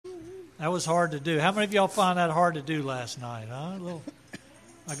That was hard to do. How many of y'all found that hard to do last night, huh?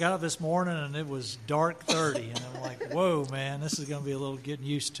 I got up this morning and it was dark 30, and I'm like, whoa, man, this is going to be a little getting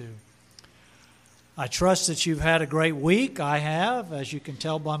used to. I trust that you've had a great week. I have, as you can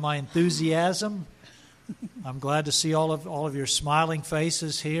tell by my enthusiasm. I'm glad to see all of your smiling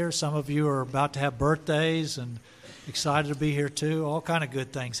faces here. Some of you are about to have birthdays and excited to be here too. All kind of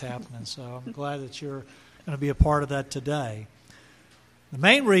good things happening. So I'm glad that you're going to be a part of that today. The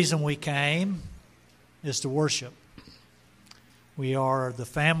main reason we came is to worship. We are the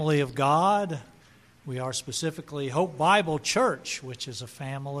family of God. We are specifically Hope Bible Church, which is a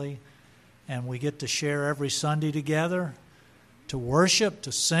family, and we get to share every Sunday together to worship,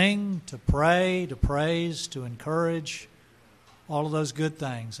 to sing, to pray, to praise, to encourage, all of those good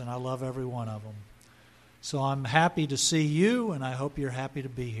things, and I love every one of them. So I'm happy to see you, and I hope you're happy to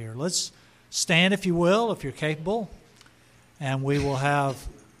be here. Let's stand, if you will, if you're capable, and we will have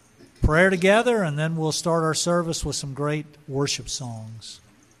prayer together, and then we'll start our service with some great worship songs.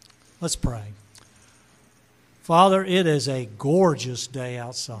 Let's pray. Father, it is a gorgeous day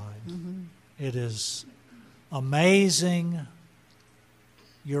outside. Mm-hmm. It is amazing.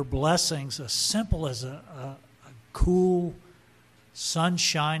 Your blessings, as simple as a cool,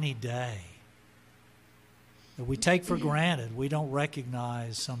 sunshiny day that we take for granted. We don't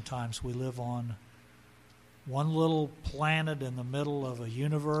recognize sometimes we live on one little planet in the middle of a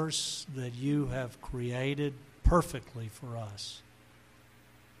universe that you have created perfectly for us.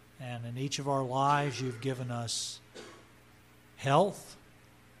 And in each of our lives, you've given us health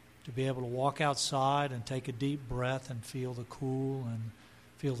to be able to walk outside and take a deep breath and feel the cool and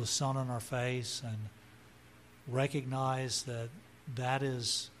feel the sun on our face and recognize that that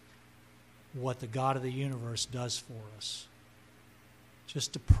is what the God of the universe does for us.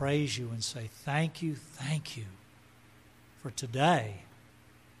 Just to praise you and say thank you for today.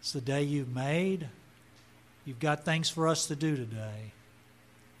 It's the day you've made. You've got things for us to do today.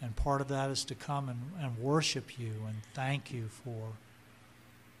 And part of that is to come and worship you and thank you for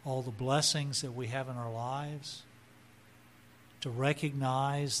all the blessings that we have in our lives. To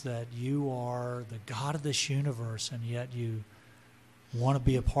recognize that you are the God of this universe, and yet you want to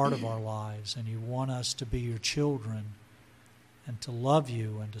be a part of our lives, and you want us to be your children, and to love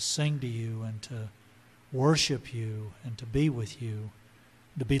you, and to sing to you, and to worship you, and to be with you,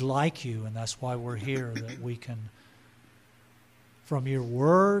 to be like you. And that's why we're here, that we can, from your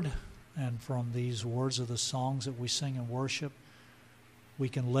word and from these words of the songs that we sing and worship, we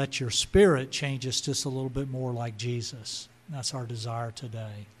can let your spirit change us just a little bit more like Jesus. That's our desire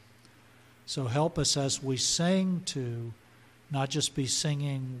today. So help us as we sing to not just be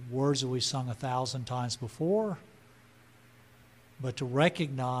singing words that we've sung 1,000 times before, but to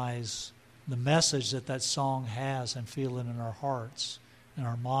recognize the message that that song has and feel it in our hearts and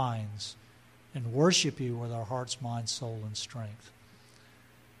our minds, and worship you with our hearts, mind, soul, and strength.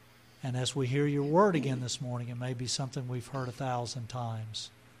 And as we hear your word again this morning, it may be something we've heard 1,000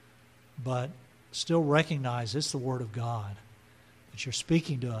 times, but still recognize it's the word of God, that you're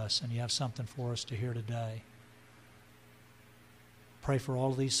speaking to us and you have something for us to hear today. Pray for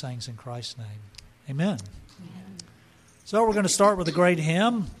all of these things in Christ's name. Amen. Amen. So we're going to start with a great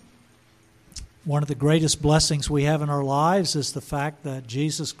hymn. One of the greatest blessings we have in our lives is the fact that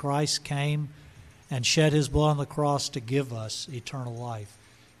Jesus Christ came and shed his blood on the cross to give us eternal life.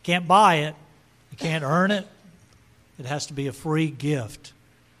 You can't buy it. You can't earn it. It has to be a free gift.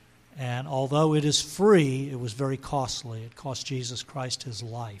 And although it is free, it was very costly. It cost Jesus Christ his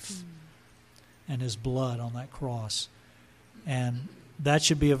life and his blood on that cross. And that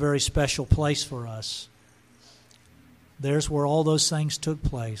should be a very special place for us. There's where all those things took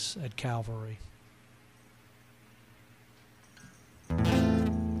place, at Calvary.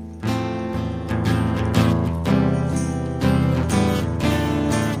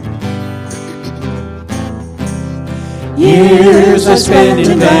 Years I spent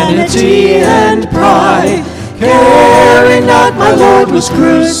in vanity and pride, caring not my Lord was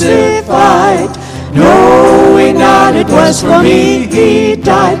crucified, knowing not it was for me he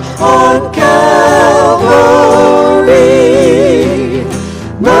died on Calvary.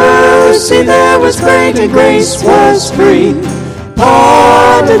 Mercy there was great and grace was free,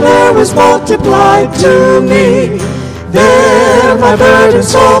 pardon there was multiplied to me. There my burden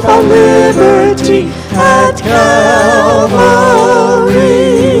soul found liberty at Calvary.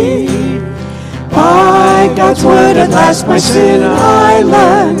 By God's word at last my sin I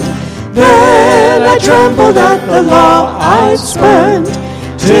learned, then I trembled at the law I spurned,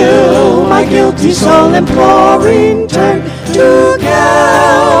 till my guilty soul imploring turned to Calvary.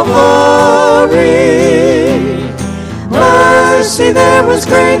 Mercy there was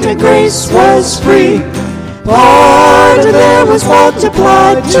great and grace was free. Pardon there was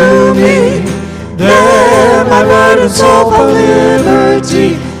multiplied to me. There my burdened soul found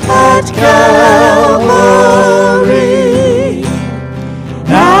liberty at Calvary.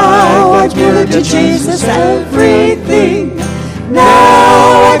 Now I give to Jesus everything.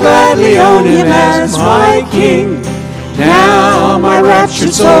 Now I gladly own him as my King. Now my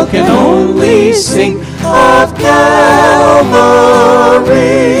raptured soul can only sing of Calvary.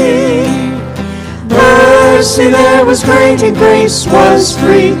 Mercy there was great and grace was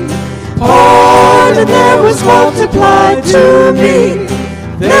free. Pardon there was multiplied to me.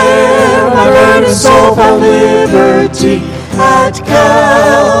 There my burdened soul found liberty at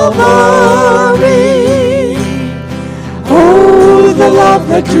Calvary. Oh, the love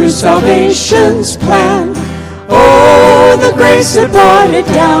that drew salvation's plan. Oh, the grace that brought it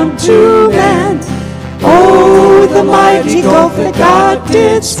down to man. Oh, the mighty gulf that God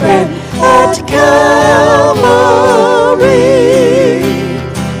did span at Calvary.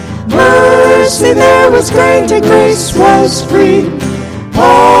 Mercy there was great and grace was free.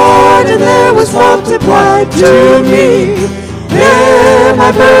 Pardon there was multiplied to me. There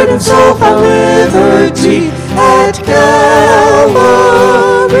my burdened soul found liberty at Calvary.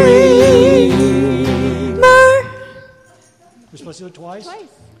 We're supposed to do it twice?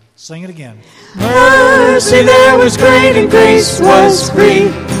 Sing it again. Mercy there was great and grace was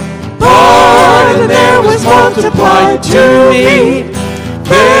free. Pardon there was multiplied to me.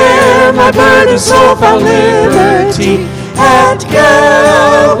 There my burdened soul found liberty at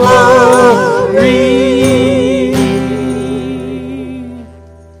Calvary.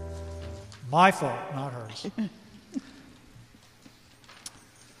 My fault, not hers.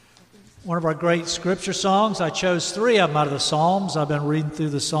 One of our great scripture songs. I chose 3 of them out of the Psalms. I've been reading through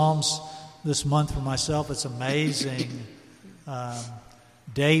the Psalms this month for myself. It's amazing,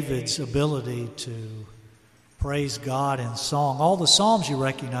 David's ability to praise God in song. All the Psalms you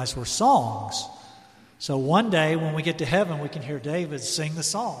recognize were songs. So one day when we get to heaven, we can hear David sing the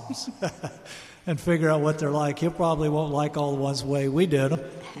Psalms and figure out what they're like. He probably won't like all the ones the way we did them.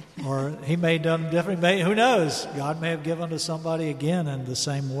 Or he may have done them differently. Who knows? God may have given to somebody again in the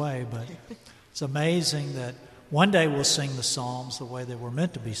same way. But it's amazing that one day we'll sing the Psalms the way they were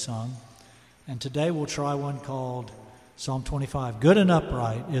meant to be sung. And today we'll try one called Psalm 25. Good and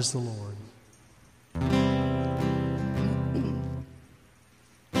upright is the Lord.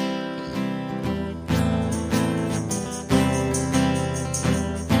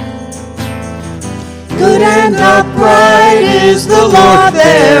 Good and upright is the Lord,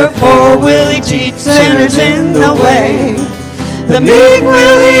 therefore will he teach sinners in the way. The meek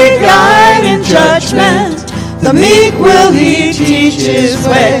will he guide in judgment, the meek will he teach his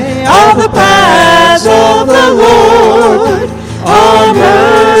way. All the paths of the Lord are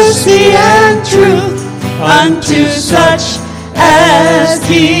mercy and truth unto such as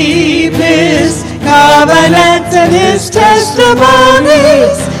keep his covenant and his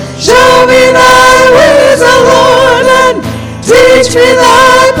testimonies. Show me thy ways, O Lord, and teach me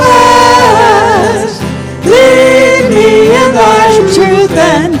thy paths. Lead me in thy truth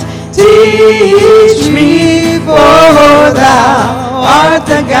and teach me, for thou art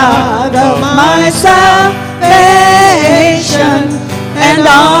the God of my salvation, and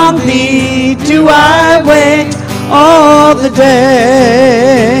on thee do I wait all the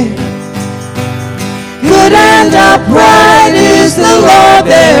day. Good and upright is the Lord,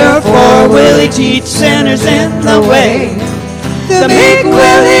 therefore will he teach sinners in the way. The meek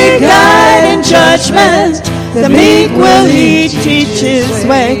will he guide in judgment, the meek will he teach his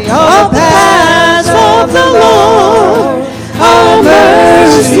way. All paths of the Lord are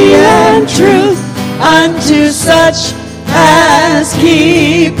mercy and truth unto such as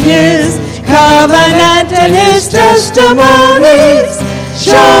keep his covenant and his testimonies.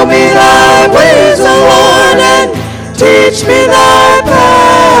 Show me thy ways, O Lord, and teach me thy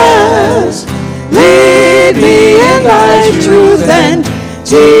paths. Lead me in thy truth and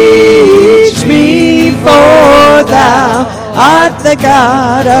teach me, for thou art the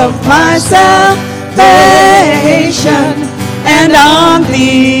God of my salvation, and on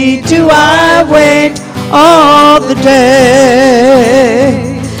thee do I wait all the day.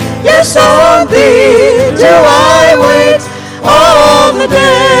 Yes, on thee do I wait all the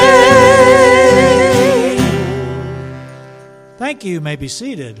day. Thank you. You may be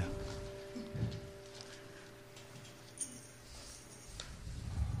seated.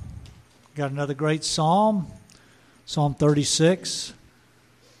 Got another great psalm, Psalm 36.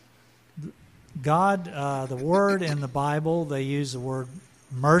 God, the word in the Bible, they use the word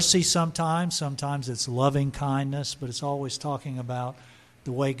mercy sometimes it's loving kindness, but it's always talking about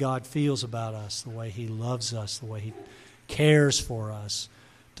the way God feels about us, the way He loves us, the way He cares for us.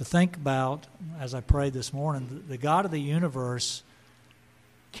 To think about, as I prayed this morning, the God of the universe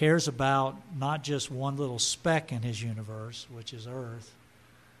cares about not just one little speck in His universe, which is Earth,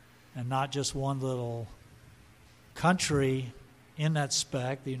 and not just one little country in that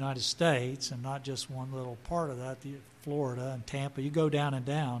speck, the United States, and not just one little part of that, Florida and Tampa. You go down and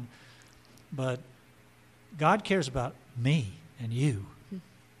down, but God cares about me and you.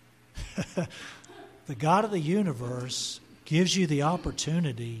 The God of the universe gives you the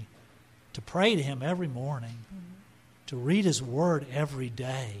opportunity to pray to Him every morning, to read His Word every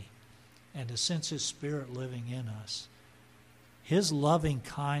day, and to sense His Spirit living in us. His loving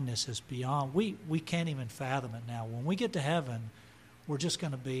kindness is beyond, we can't even fathom it now. When we get to heaven, we're just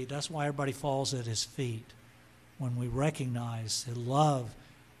going to be, that's why everybody falls at His feet, when we recognize His love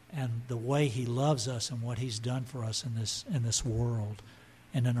and the way He loves us and what He's done for us in this world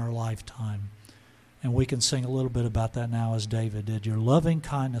and in our lifetime. And we can sing a little bit about that now as David did. Your loving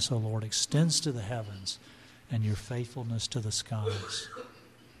kindness, O Lord, extends to the heavens, and your faithfulness to the skies.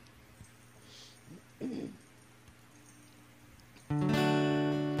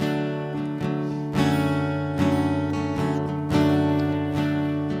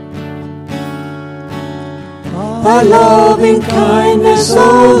 Thy loving kindness,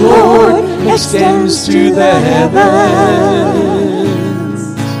 O Lord, extends to the heavens.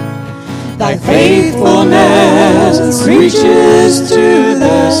 Thy faithfulness reaches to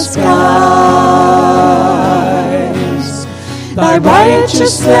the skies. Thy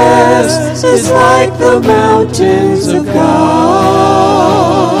righteousness is like the mountains of God.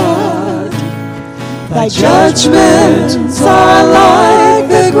 Thy judgments are like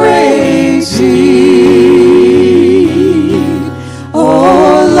the great sea.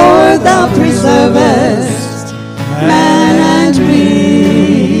 O Lord, thou preservest man and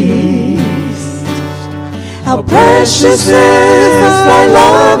beast. How precious is thy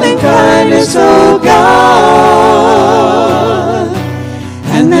loving kindness, O God.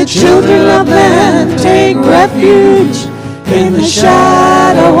 And the children of men take refuge in the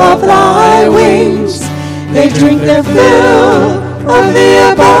shadow of thy wings. They drink their fill of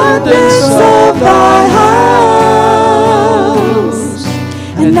the abundance of thy house.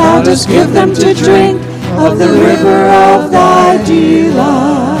 And thou dost give them to drink of the river of thy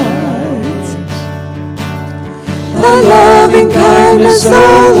delight. Thy loving kindness,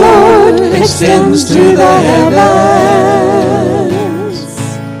 O Lord, extends to the heavens.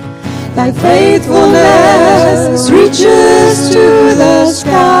 Thy faithfulness reaches to the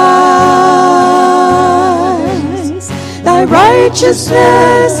skies. Thy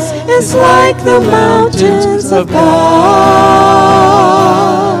righteousness is like the mountains of God.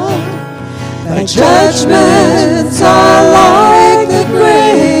 Thy judgments are like the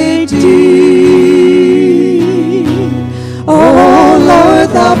great deep. O Lord,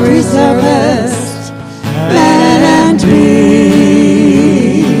 thou preservest man and beast.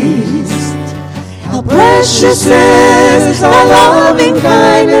 How precious is thy loving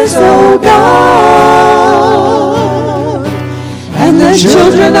kindness, O God. And the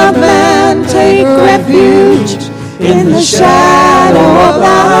children of man take refuge in the shadow of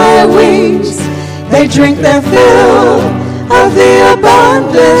thy wings. They drink their fill of the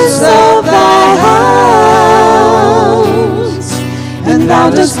abundance of thy house. And thou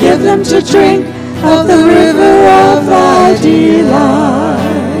dost give them to drink of the river of thy delights.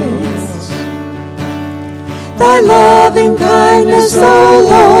 Thy loving kindness, O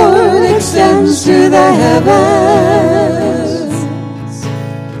Lord, extends to the heavens.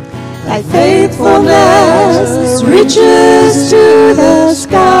 Thy faithfulness reaches to the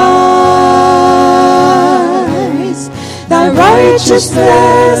skies. Thy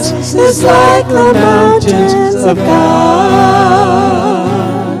righteousness is like the mountains of God.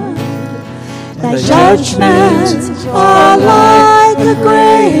 Thy judgments are like the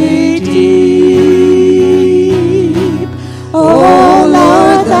great deep. O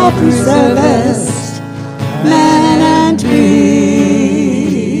Lord, thou preservest man and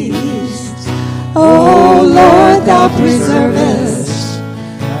beast. O Lord, thou preservest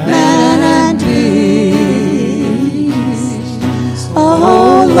man and beast.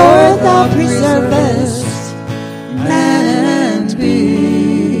 O Lord, thou preservest man and beast.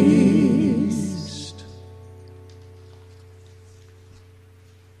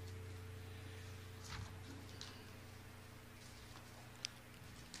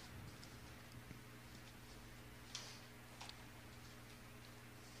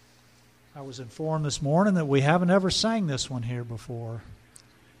 I was informed this morning that we haven't ever sang this one here before.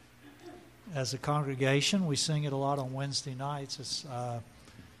 as a congregation. We sing it a lot on Wednesday nights. It's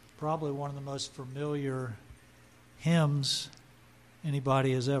probably one of the most familiar hymns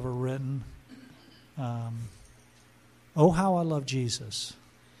anybody has ever written. Oh, how I love Jesus.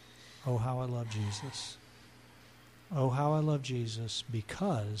 Oh, how I love Jesus. Oh, how I love Jesus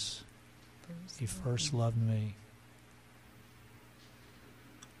because he first loved me.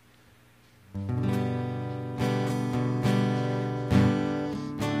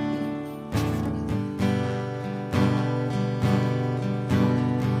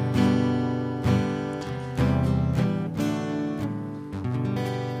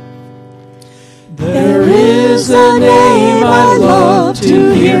 There is a name I love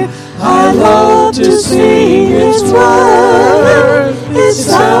to hear, I love to sing its word. It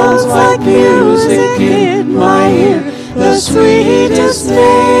sounds like music in my ear, the sweetest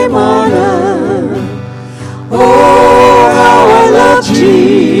name on earth. Oh, how I love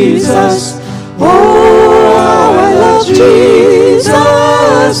Jesus. Oh, how I love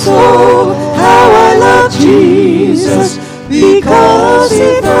Jesus. Oh, how I love Jesus, because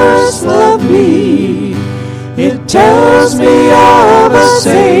he first loved me. It tells me of a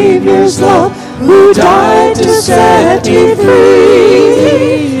Savior's love who died to set me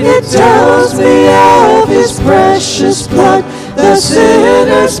free. It tells me of his precious blood, the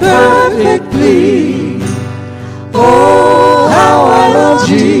sinner's perfect plea. Oh, how I love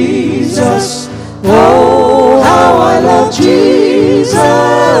Jesus. Oh, how I love Jesus.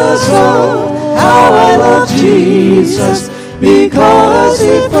 Oh, how I love Jesus, because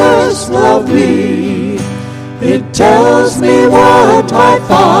he first loved me. It tells me what my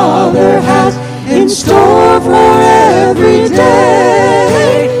Father has in store for every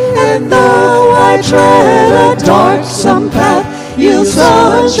day. And though I tread a darksome path, he'll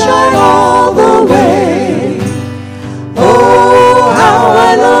sunshine all the way. Oh, how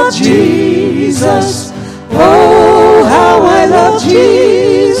I love Jesus. Oh, how I love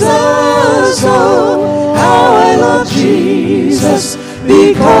Jesus. Oh, how I love Jesus,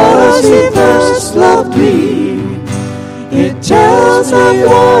 because he first loved me. It tells me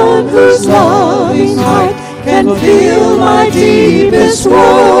one whose loving heart can feel my deepest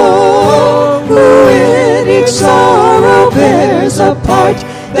woe, who in each sorrow bears a part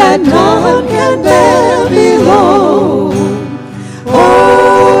that none can bear below.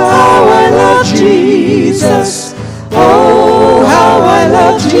 Oh, how I love Jesus. Oh, how I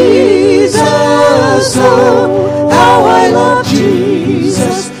love Jesus. Oh, how I love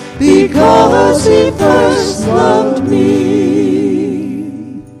Jesus, because he first loved me.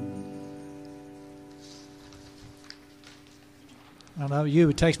 I know you,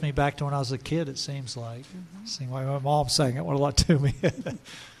 it takes me back to when I was a kid, it seems like. Seeing like my mom sang it a lot to me.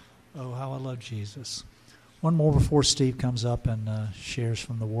 Oh, how I love Jesus. One more before Steve comes up and shares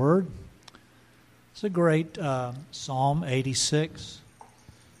from the Word. It's a great Psalm 86.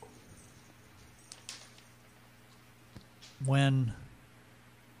 When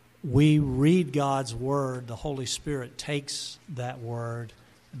we read God's Word, the Holy Spirit takes that Word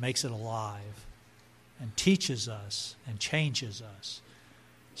and makes it alive and teaches us and changes us.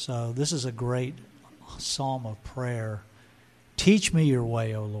 So this is a great psalm of prayer. Teach me your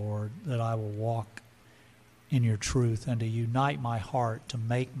way, O Lord, that I will walk in your truth, and to unite my heart, to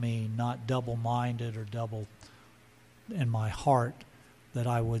make me not double-minded or double in my heart, that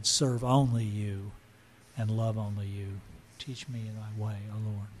I would serve only you and love only you. Teach me in thy way, O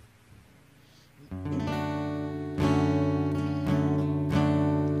Lord.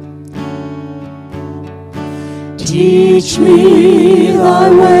 Teach me thy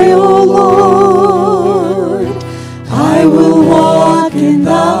way, O Lord. I will walk in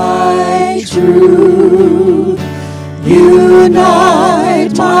thy truth.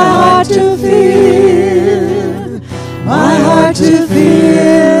 Unite my heart to fear, my heart to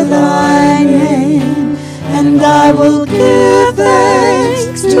fear thy name. And I will give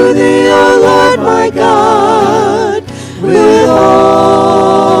thanks to thee, O Lord my God, with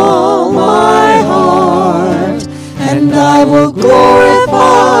all my heart. And I will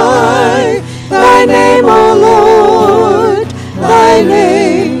glorify thy name, O Lord, thy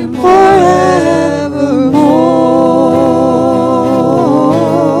name forevermore.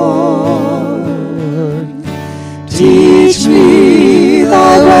 Teach me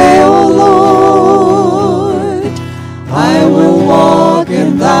thy way, O Lord. I will walk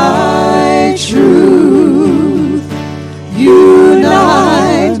in thy truth.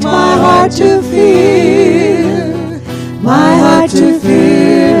 Unite my heart to fear, my heart to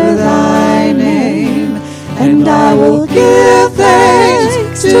fear thy name. And I will give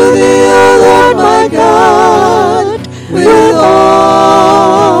thanks to thee, O Lord my God, with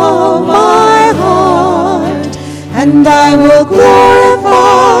all my and I will glorify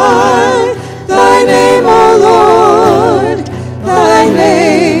thy name, O Lord, thy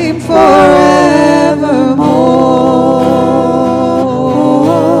name forevermore.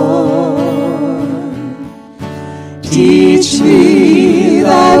 Teach me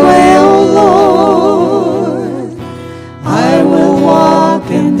thy way, O Lord, I will walk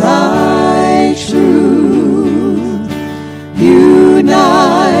in thy truth.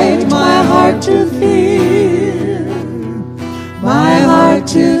 Unite my heart to fear, my heart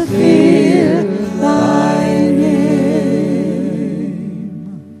to fear thy name.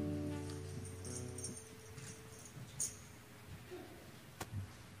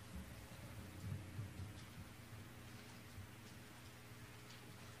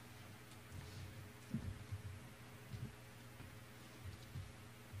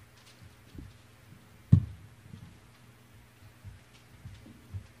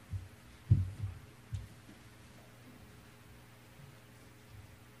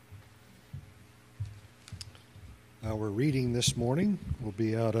 Our reading this morning will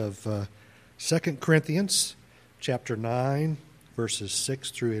be out of 2 Corinthians chapter 9, verses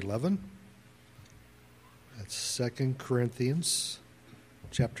 6 through 11. That's 2 Corinthians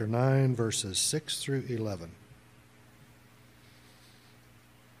chapter 9, verses 6 through 11.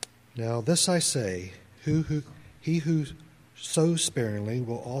 Now this I say, he who sows sparingly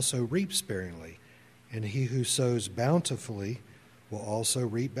will also reap sparingly, and he who sows bountifully will also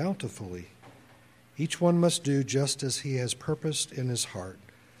reap bountifully. Each one must do just as he has purposed in his heart,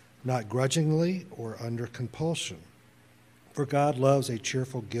 not grudgingly or under compulsion. For God loves a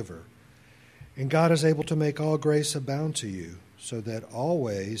cheerful giver. And God is able to make all grace abound to you, so that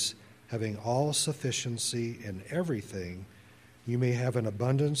always, having all sufficiency in everything, you may have an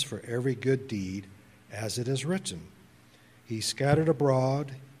abundance for every good deed, as it is written. He scattered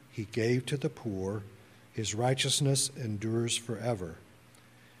abroad, he gave to the poor, his righteousness endures forever.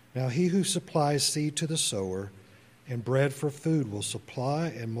 Now he who supplies seed to the sower and bread for food will supply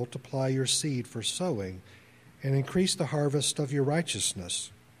and multiply your seed for sowing and increase the harvest of your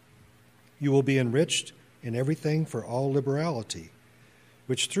righteousness. You will be enriched in everything for all liberality,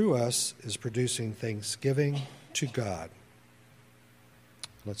 which through us is producing thanksgiving to God.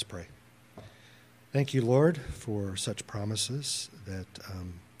 Let's pray. Thank you, Lord, for such promises that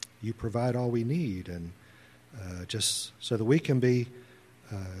you provide all we need, and just so that we can be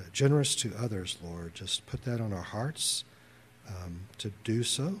generous to others, Lord. Just put that on our hearts to do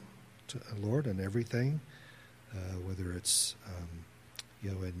so, Lord, in everything, whether it's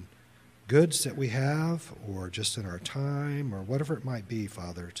in goods that we have or just in our time or whatever it might be,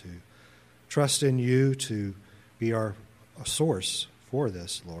 Father, to trust in you to be our source for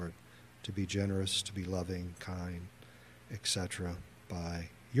this, Lord, to be generous, to be loving, kind, etc., by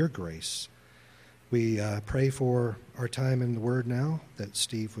your grace. We pray for our time in the Word now, that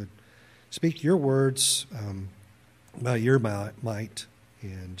Steve would speak your words by your might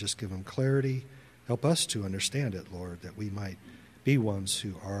and just give them clarity. Help us to understand it, Lord, that we might be ones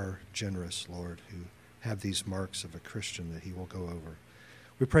who are generous, Lord, who have these marks of a Christian that he will go over.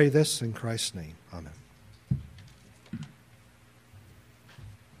 We pray this in Christ's name. Amen.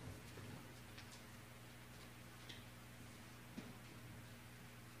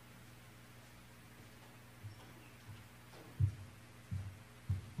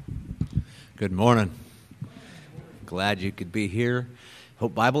 Good morning. Glad you could be here.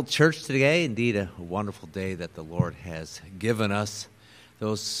 Hope Bible Church today. Indeed, a wonderful day that the Lord has given us.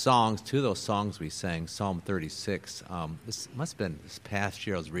 Those songs, two of those songs we sang, Psalm 36. This must have been this past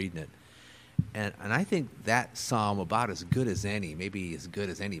year I was reading it. And I think that psalm, about as good as any, maybe as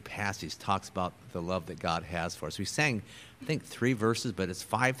good as any passage, talks about the love that God has for us. We sang, I think, 3 verses, but it's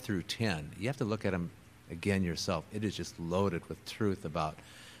 5 through 10. You have to look at them again yourself. It is just loaded with truth about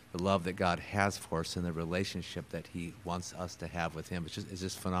the love that God has for us and the relationship that he wants us to have with him. It's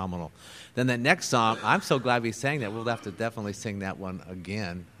just phenomenal. Then that next song, I'm so glad we sang that. We'll have to definitely sing that one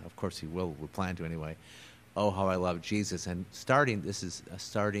again. Of course he will. We plan to anyway. Oh, how I love Jesus. And starting,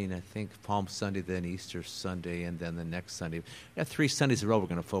 I think, Palm Sunday, then Easter Sunday, and then the next Sunday. We have 3 Sundays in a row we're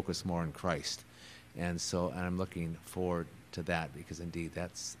going to focus more on Christ. And I'm looking forward to that because, indeed,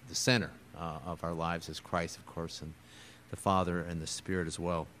 that's the center of our lives is Christ, of course, and the Father and the Spirit as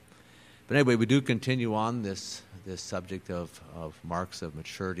well. But anyway, we do continue on this subject of marks of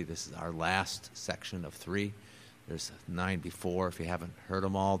maturity. This is our last section of 3. There's 9 before. If you haven't heard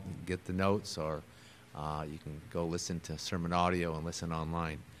them all, get the notes, or you can go listen to sermon audio and listen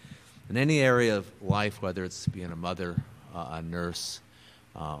online. In any area of life, whether it's being a mother, a nurse,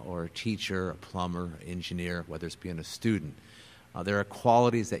 or a teacher, a plumber, engineer, whether it's being a student, There are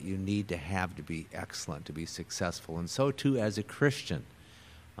qualities that you need to have to be excellent, to be successful. And so, too, as a Christian,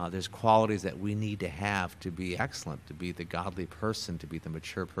 there's qualities that we need to have to be excellent, to be the godly person, to be the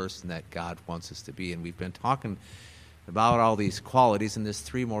mature person that God wants us to be. And we've been talking about all these qualities, and there's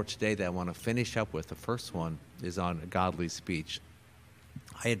 3 more today that I want to finish up with. The first one is on godly speech.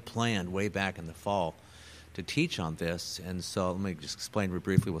 I had planned way back in the fall to teach on this, and so let me just explain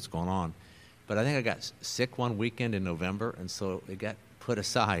briefly what's going on. But I think I got sick one weekend in November, and so it got put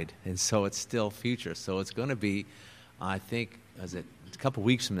aside, and so it's still future. So it's going to be, I think, a couple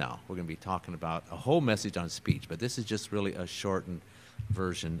weeks from now, we're going to be talking about a whole message on speech, but this is just really a shortened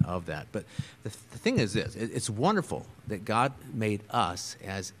version of that. But the thing is this, it's wonderful that God made us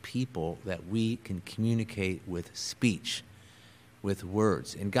as people that we can communicate with speech, with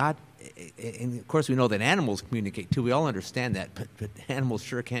words. And God, and of course we know that animals communicate too, we all understand that, but animals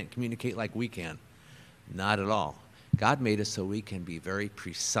sure can't communicate like we can. Not at all. God made us so we can be very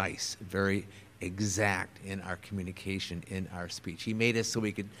precise, very exact in our communication, in our speech. He made us so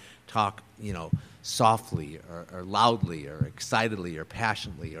we could talk, softly or loudly or excitedly or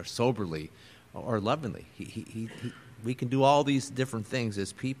passionately or soberly or lovingly. We can do all these different things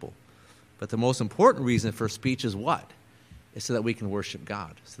as people. But the most important reason for speech is what? It's so that we can worship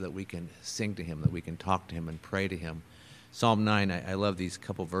God, so that we can sing to Him, that we can talk to Him and pray to Him. Psalm 9, I love these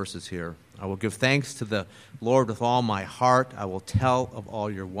couple verses here. I will give thanks to the Lord with all my heart. I will tell of all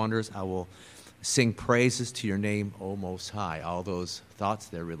your wonders. I will sing praises to your name, O Most High. All those thoughts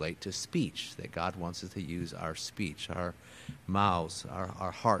there relate to speech, that God wants us to use our speech, our mouths,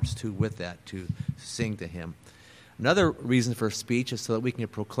 our hearts too, with that, to sing to Him. Another reason for speech is so that we can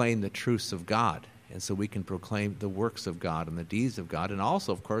proclaim the truths of God, and so we can proclaim the works of God and the deeds of God, and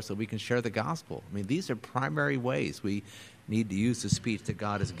also, of course, so we can share the gospel. I mean, these are primary ways we need to use the speech that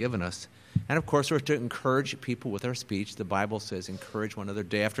God has given us. And, of course, we're to encourage people with our speech. The Bible says encourage one another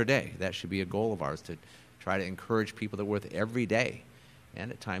day after day. That should be a goal of ours, to try to encourage people that we're with every day.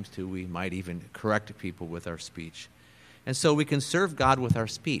 And at times, too, we might even correct people with our speech. And so we can serve God with our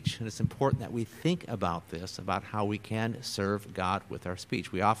speech. And it's important that we think about this, about how we can serve God with our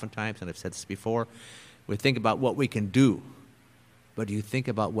speech. We oftentimes, and I've said this before, we think about what we can do. But do you think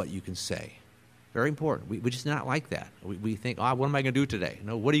about what you can say? Very important. We just not like that. We think, what am I going to do today?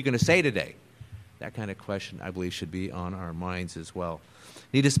 No, what are you going to say today? That kind of question, I believe, should be on our minds as well.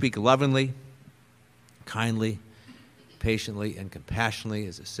 Need to speak lovingly, kindly, patiently, and compassionately,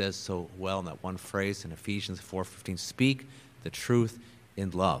 as it says so well in that one phrase in Ephesians 4:15. Speak the truth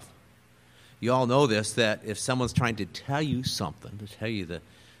in love. You all know this, that if someone's trying to tell you something, to tell you the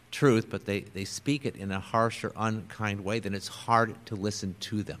truth, but they speak it in a harsh or unkind way, then it's hard to listen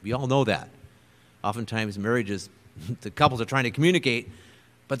to them. You all know that. Oftentimes marriages, the couples are trying to communicate,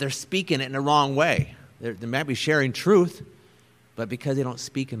 but they're speaking it in a wrong way. They might be sharing truth, but because they don't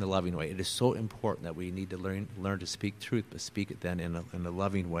speak in a loving way. It is so important that we need to learn to speak truth, but speak it then in a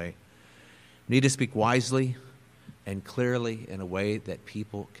loving way. We need to speak wisely and clearly in a way that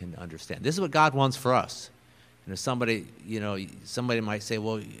people can understand. This is what God wants for us. And if somebody might say,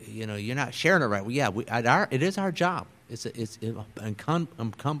 well, you're not sharing it right. Well, yeah, it is our job. It's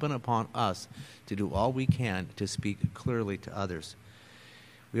incumbent upon us to do all we can to speak clearly to others.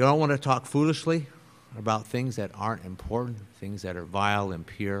 We don't want to talk foolishly about things that aren't important, things that are vile,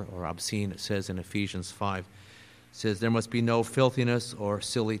 impure, or obscene. It says in Ephesians 5, it says, there must be no filthiness or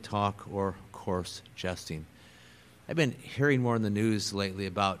silly talk or coarse jesting. I've been hearing more in the news lately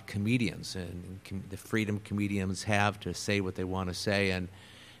about comedians and the freedom comedians have to say what they want to say, and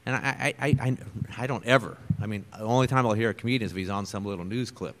I don't ever. I mean, the only time I'll hear a comedian is if he's on some little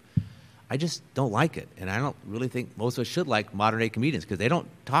news clip. I just don't like it, and I don't really think most of us should like modern-day comedians because they don't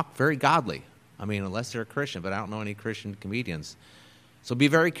talk very godly. I mean, unless they're a Christian, but I don't know any Christian comedians. So be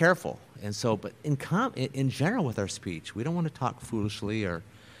very careful. And so, but in general with our speech, we don't want to talk foolishly or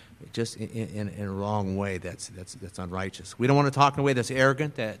just in a wrong way that's unrighteous. We don't want to talk in a way that's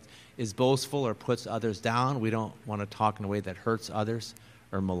arrogant, that is boastful or puts others down. We don't want to talk in a way that hurts others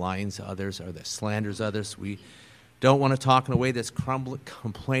or maligns others or that slanders others. We don't want to talk in a way that's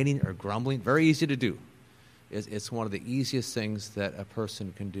complaining or grumbling. Very easy to do. It's one of the easiest things that a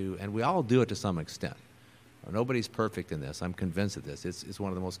person can do, and we all do it to some extent. Nobody's perfect in this. I'm convinced of this. It's one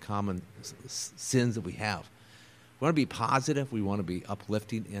of the most common sins that we have. We want to be positive. We want to be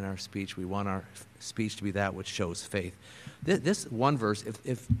uplifting in our speech. We want our speech to be that which shows faith. This one verse,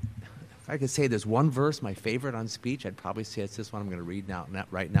 if I could say there's one verse, my favorite on speech, I'd probably say it's this one I'm going to read now.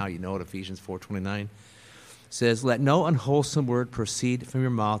 Right now, you know it, Ephesians 4:29. Says, let no unwholesome word proceed from your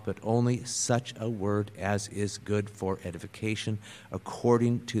mouth, but only such a word as is good for edification,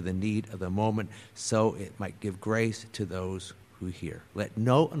 according to the need of the moment, so it might give grace to those who hear. Let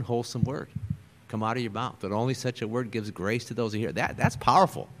no unwholesome word come out of your mouth, that only such a word gives grace to those who hear. That's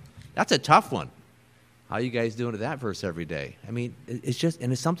powerful. That's a tough one. How are you guys doing to that verse every day? I mean, it's just,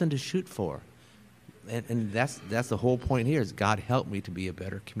 and it's something to shoot for. And that's the whole point here is God help me to be a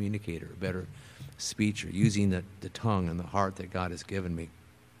better communicator, a better speaker, using the tongue and the heart that God has given me.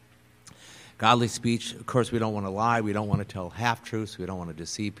 Godly speech, of course, we don't want to lie. We don't want to tell half-truths. We don't want to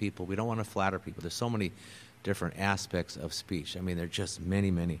deceive people. We don't want to flatter people. There's so many different aspects of speech. I mean, there are just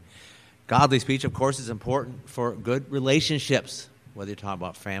many, many. Godly speech, of course, is important for good relationships, whether you're talking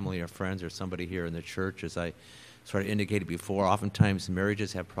about family or friends or somebody here in the church. As I sort of indicated before, oftentimes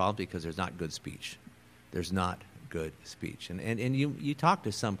marriages have problems because there's not good speech. There's not good speech. And you talk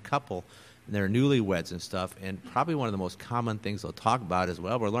to some couple, and they're newlyweds and stuff, and probably one of the most common things they'll talk about is,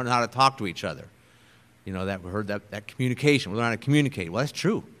 well, we're learning how to talk to each other. You know, that we heard that communication. We're learning how to communicate. Well, that's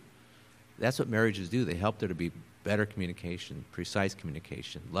true. That's what marriages do. They help there to be better communication, precise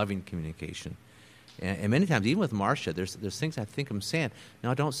communication, loving communication. And many times, even with Marcia, there's things I think I'm saying.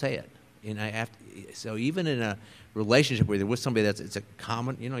 No, don't say it. And so even in a relationship where you're with somebody it's a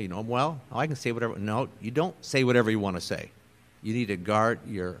common, you know them well, I can say whatever. No, you don't say whatever you want to say. You need to guard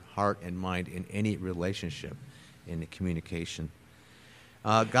your heart and mind in any relationship, in the communication.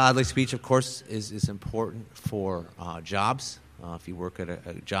 Godly speech, of course, is important for jobs. If you work at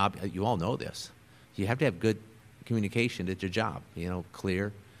a job, you all know this. You have to have good communication at your job.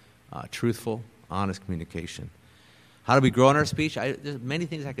 Clear, truthful, honest communication. How do we grow in our speech? There's many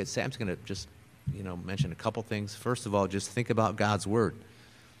things I could say. I'm just going to just mention a couple things. First of all, just think about God's word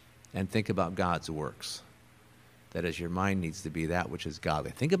and think about God's works. That is, your mind needs to be that which is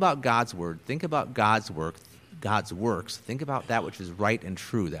godly. Think about God's word. Think about God's works. Think about that which is right and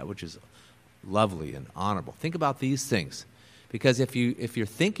true, that which is lovely and honorable. Think about these things, because if you're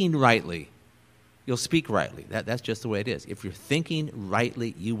thinking rightly, you'll speak rightly. That's just the way it is. If you're thinking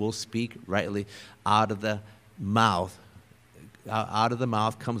rightly, you will speak rightly. Out of the mouth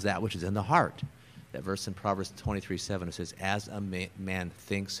comes that which is in the heart. That verse in Proverbs 23:7, it says, "As a man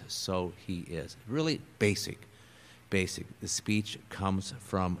thinks, so he is." Really basic. The speech comes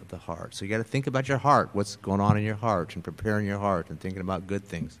from the heart. So you got to think about your heart, what's going on in your heart, and preparing your heart and thinking about good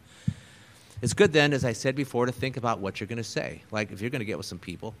things. It's good then, as I said before, to think about what you're going to say. Like if you're going to get with some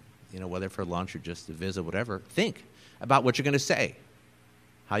people, whether for lunch or just to visit, whatever, think about what you're going to say,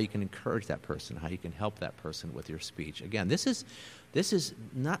 how you can encourage that person, how you can help that person with your speech. Again, this is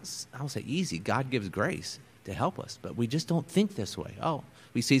not, I don't say easy. God gives grace to help us, but we just don't think this way. Oh,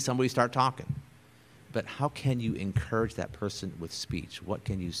 we see somebody start talking. But how can you encourage that person with speech? What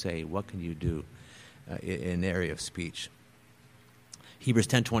can you say? What can you do in the area of speech? Hebrews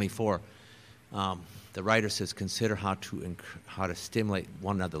 10:24, the writer says, "Consider how to stimulate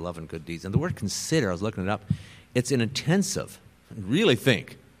one another love and good deeds." And the word "consider," I was looking it up. It's an intensive. Really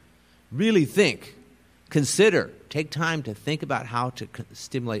think. Consider. Take time to think about how to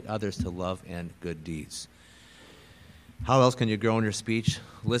stimulate others to love and good deeds. How else can you grow in your speech?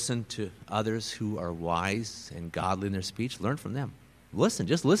 Listen to others who are wise and godly in their speech. Learn from them.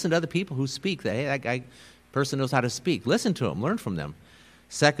 Just listen to other people who speak. That person knows how to speak. Listen to them. Learn from them.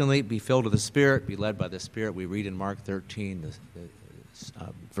 Secondly, be filled with the Spirit. Be led by the Spirit. We read in Mark 13,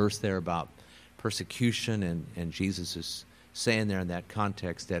 the verse there about persecution, and Jesus is saying there in that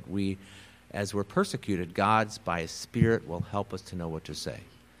context that we, as we're persecuted, God's by His Spirit will help us to know what to say.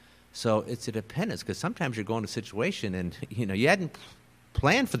 So it's a dependence, because sometimes you're going to a situation and you hadn't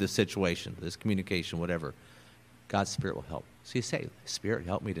planned for this situation, this communication, whatever. God's Spirit will help. So you say, "Spirit,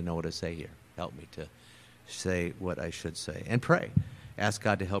 help me to know what to say here. Help me to say what I should say." And pray. Ask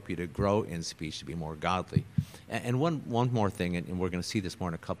God to help you to grow in speech, to be more godly. And one more thing, and we're going to see this more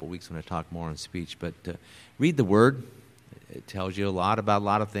in a couple of weeks when I talk more on speech, but read the Word. It tells you a lot about a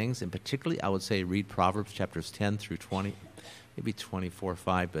lot of things, and particularly I would say read Proverbs chapters 10 through 20. Maybe 24,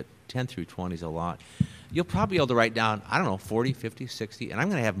 5, but 10 through 20 is a lot. You'll probably be able to write down, 40, 50, 60, and I'm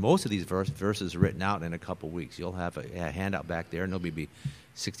going to have most of these verses written out in a couple weeks. You'll have a handout back there, and there'll be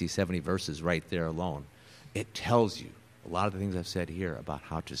 60, 70 verses right there alone. It tells you a lot of the things I've said here about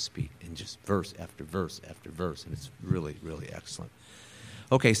how to speak in just verse after verse after verse, and it's really, really excellent.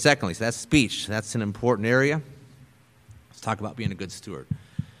 Okay, secondly, so that's speech. That's an important area. Let's talk about being a good steward.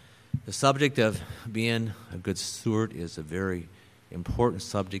 The subject of being a good steward is a very important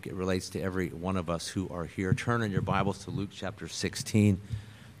subject. It relates to every one of us who are here. Turn in your Bibles to Luke chapter 16.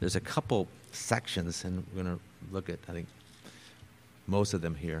 There's a couple sections, and we're going to look at, I think, most of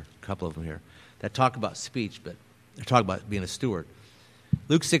them here, a couple of them here, that talk about speech, but they talk about being a steward.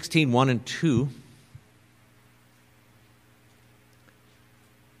 Luke 16, 1 and 2.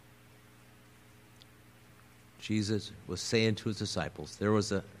 Jesus was saying to his disciples, there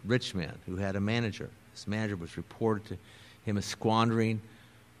was a rich man who had a manager. This manager was reported to him as squandering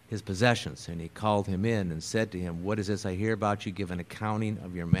his possessions, and he called him in and said to him, what is this I hear about you? Give an accounting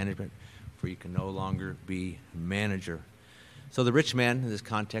of your management, for you can no longer be manager. So the rich man in this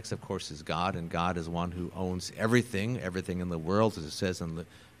context, of course, is God, and God is one who owns everything in the world. As it says in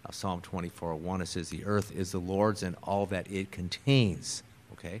Psalm 24:1, it says, the earth is the Lord's and all that it contains.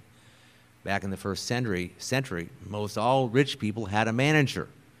 Okay? Back in the first century, most all rich people had a manager.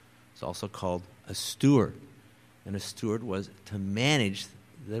 It's also called a steward. And a steward was to manage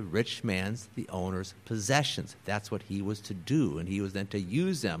the rich man's, the owner's possessions. That's what he was to do, and he was then to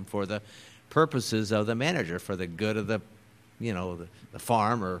use them for the purposes of the manager, for the good of the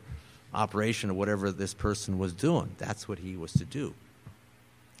farm or operation or whatever this person was doing. That's what he was to do.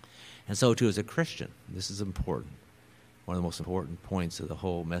 And so too as a Christian, this is important. One of the most important points of the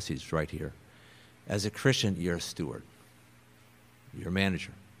whole message right here. As a Christian, you're a steward. You're a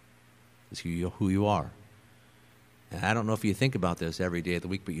manager. It's who you are. And I don't know if you think about this every day of the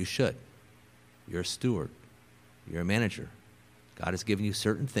week, but you should. You're a steward. You're a manager. God has given you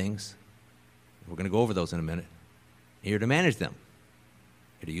certain things. We're going to go over those in a minute. You're to manage them.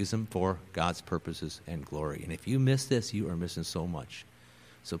 You're to use them for God's purposes and glory. And if you miss this, you are missing so much.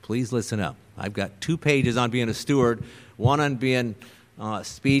 So please listen up. I've got 2 pages on being a steward, one on being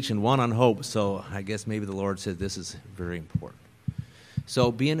speech and one on hope. So I guess maybe the Lord said this is very important.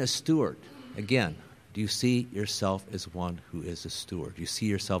 So being a steward, again, do you see yourself as one who is a steward? Do you see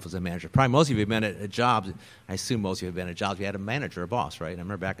yourself as a manager? Probably most of you have been at jobs. I assume most of you have been at jobs. You had a manager, a boss, right? I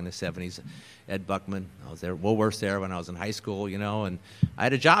remember back in the 70s, Ed Buckman. I was there, Woolworths there when I was in high school, and I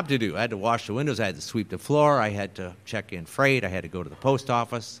had a job to do. I had to wash the windows. I had to sweep the floor. I had to check in freight. I had to go to the post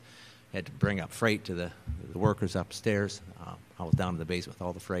office. I had to bring up freight to the workers upstairs. I was down in the basement with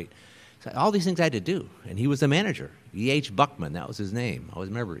all the freight. So all these things I had to do. And he was the manager. E.H. Buckman, that was his name. I always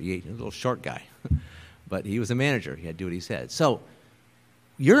remember E.H., a little short guy. But he was a manager. He had to do what he said. So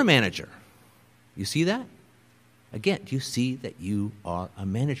you're a manager. You see that? Again, do you see that you are a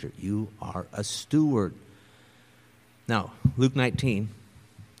manager? You are a steward. Now, Luke 19,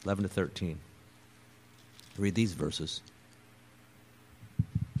 11 to 13. Read these verses.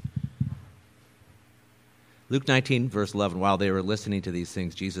 Luke 19, verse 11, while they were listening to these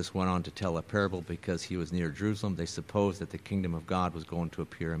things, Jesus went on to tell a parable because he was near Jerusalem. They supposed that the kingdom of God was going to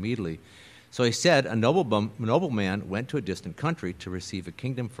appear immediately. So he said, a nobleman went to a distant country to receive a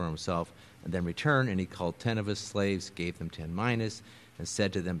kingdom for himself and then return, and he called 10 of his slaves, gave them 10 minas, and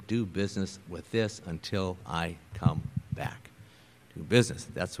said to them, do business with this until I come back. Do business.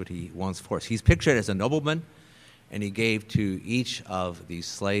 That's what he wants for us. He's pictured as a nobleman, and he gave to each of these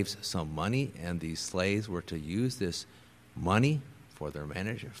slaves some money, and these slaves were to use this money for their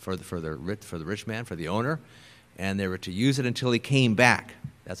manager, for the rich man, for the owner, and they were to use it until he came back.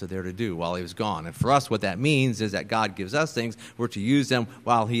 That's what they're to do while he was gone. And for us, what that means is that God gives us things. We're to use them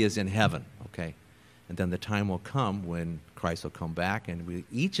while he is in heaven, okay? And then the time will come when Christ will come back, and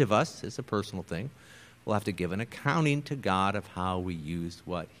each of us, it's a personal thing, will have to give an accounting to God of how we used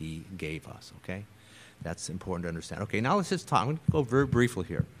what he gave us, okay? That's important to understand. Okay, now let's just talk. I'm going to go very briefly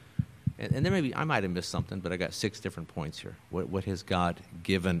here. And then maybe I might have missed something, but I got 6 different points here. What has God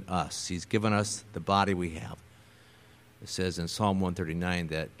given us? He's given us the body we have. It says in Psalm 139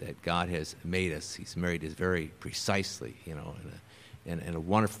 that God has made us. He's made us very precisely,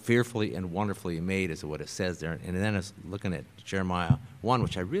 and fearfully and wonderfully made is what it says there. And then it's looking at Jeremiah 1,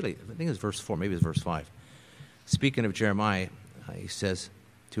 which I think is verse 4, maybe it's verse 5. Speaking of Jeremiah, he says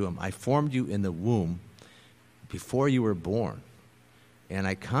to him, I formed you in the womb before you were born, and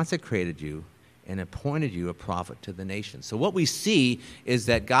I consecrated you and appointed you a prophet to the nations. So what we see is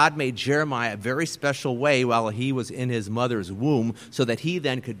that God made Jeremiah a very special way while he was in his mother's womb so that he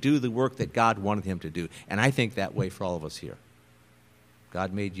then could do the work that God wanted him to do. And I think that way for all of us here.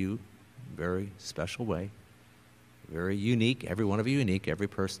 God made you a very special way, very unique. Every one of you unique. Every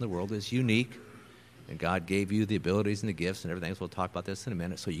person in the world is unique. And God gave you the abilities and the gifts and everything. So we'll talk about this in a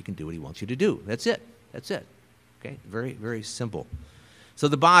minute so you can do what he wants you to do. That's it. That's it. Okay? Very, very simple. So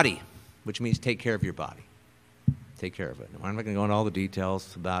the body, which means take care of your body. Take care of it. Now, I'm not going to go into all the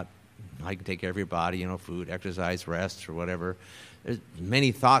details about how you can take care of your body, food, exercise, rest, or whatever. There's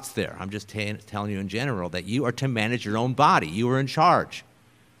many thoughts there. I'm just telling you in general that you are to manage your own body. You are in charge.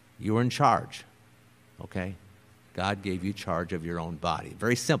 You are in charge. Okay? God gave you charge of your own body.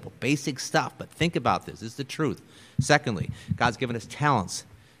 Very simple, basic stuff, but think about this. This is the truth. Secondly, God's given us talents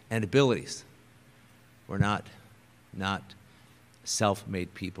and abilities. We're not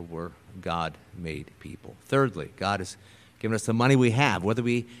self-made people. We're God-made people. Thirdly, God has given us the money we have. Whether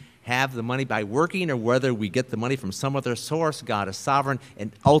we have the money by working or whether we get the money from some other source, God is sovereign,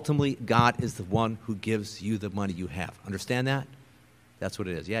 and ultimately God is the one who gives you the money you have. Understand that? That's what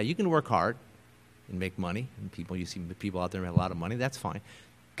it is. Yeah, you can work hard and make money, and you see people out there who have a lot of money. That's fine.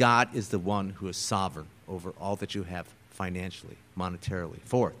 God is the one who is sovereign over all that you have financially, monetarily.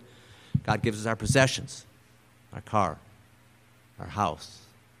 Fourth, God gives us our possessions, our car, our house,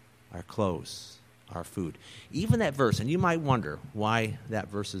 our clothes, our food. Even that verse, and you might wonder why that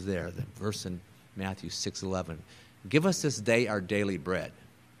verse is there, the verse in Matthew 6:11. Give us this day our daily bread.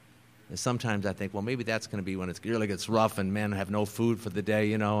 And sometimes I think, well, maybe that's going to be when it really gets rough and men have no food for the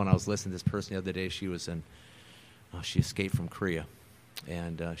day, And I was listening to this person the other day. She escaped from Korea.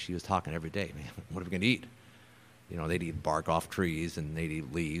 And she was talking every day, man, what are we going to eat? They'd eat bark off trees and they'd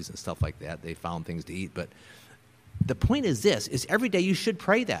eat leaves and stuff like that. They found things to eat. But the point is this, is every day you should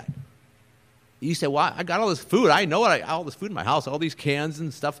pray that. You say, well, I got all this food. I know all this food in my house, all these cans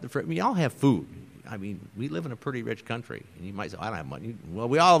and stuff. We all have food. I mean, we live in a pretty rich country. And you might say, I don't have money. Well,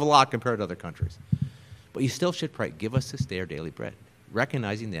 we all have a lot compared to other countries. But you still should pray, give us this day our daily bread.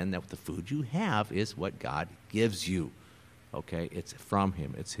 Recognizing then that the food you have is what God gives you. Okay, it's from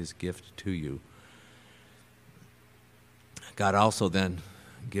him. It's his gift to you. God also then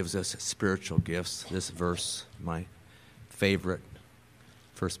gives us spiritual gifts. This verse, my favorite,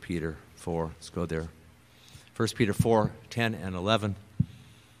 1 Peter 4. Let's go there. 1 Peter 4, 10 and 11.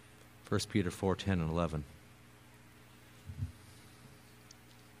 1 Peter 4, 10 and 11.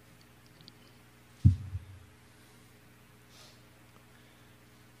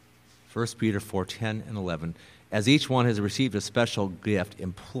 First Peter 4, 10 and 11. As each one has received a special gift,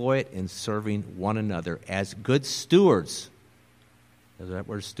 employ it in serving one another as good stewards. There's that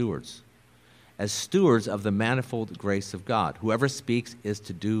word, stewards. As stewards of the manifold grace of God. Whoever speaks is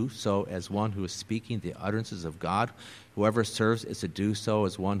to do so as one who is speaking the utterances of God. Whoever serves is to do so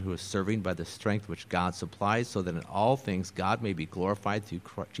as one who is serving by the strength which God supplies, so that in all things God may be glorified through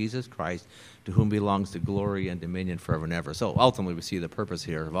Jesus Christ, to whom belongs the glory and dominion forever and ever. So ultimately we see the purpose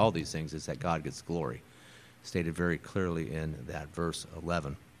here of all these things is that God gets glory, stated very clearly in that verse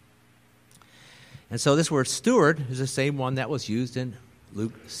 11. And so this word steward is the same one that was used in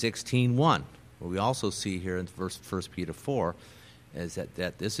Luke 16:1. What we also see here in 1 Peter 4 is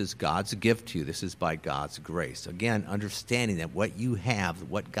that this is God's gift to you. This is by God's grace. Again, understanding that what you have,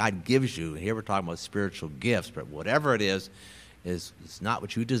 what God gives you, and here we're talking about spiritual gifts, but whatever it is it's not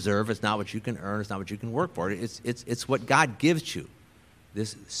what you deserve, it's not what you can earn, it's not what you can work for. It's what God gives you.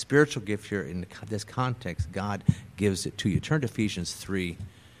 This spiritual gift here, in this context, God gives it to you. Turn to Ephesians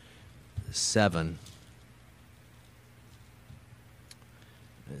 3:7.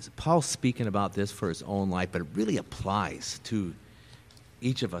 Paul's speaking about this for his own life, but it really applies to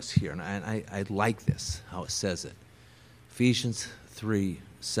each of us here. And I like this, how it says it. Ephesians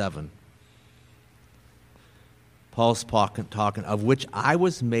 3:7. Paul's talking, of which I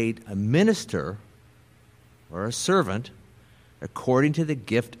was made a minister or a servant according to the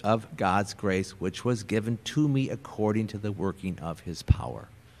gift of God's grace, which was given to me according to the working of his power.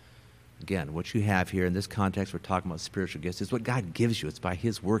 Again, what you have here in this context, we're talking about spiritual gifts, is what God gives you. It's by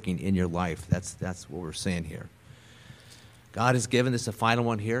his working in your life. That's what we're saying here. God has given us a final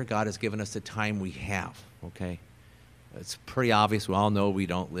one here. God has given us the time we have, okay? It's pretty obvious. We all know we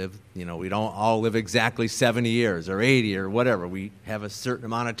don't all live exactly 70 years or 80 or whatever. We have a certain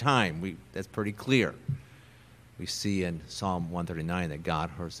amount of time. That's pretty clear. We see in Psalm 139 that God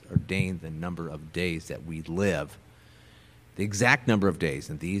has ordained the number of days that we live, the exact number of days,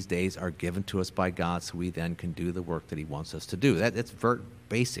 and these days are given to us by God so we then can do the work that he wants us to do. That's very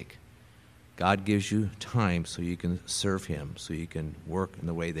basic. God gives you time so you can serve him, so you can work in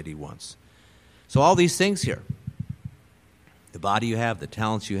the way that he wants. So all these things here, the body you have, the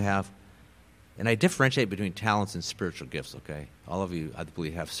talents you have, and I differentiate between talents and spiritual gifts, okay? All of you, I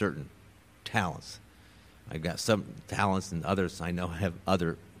believe, have certain talents. I've got some talents, and others I know have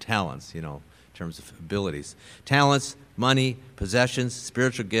other talents, in terms of abilities. Talents, money, possessions,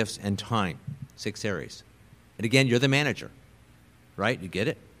 spiritual gifts, and time. 6 areas. And again, you're the manager, right? You get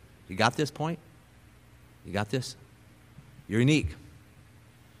it? You got this point? You got this? You're unique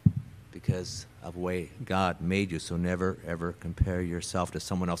because of the way God made you, so never, ever compare yourself to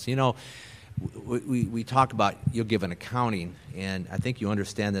someone else. We talk about you'll give an accounting, and I think you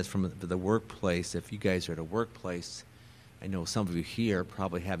understand this from the workplace. If you guys are at a workplace, I know some of you here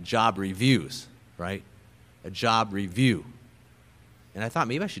probably have job reviews, right? A job review. And I thought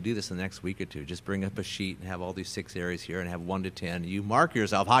maybe I should do this in the next week or two. Just bring up a sheet and have all these 6 areas here and have 1 to 10. You mark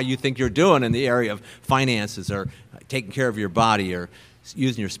yourself how you think you're doing in the area of finances or taking care of your body or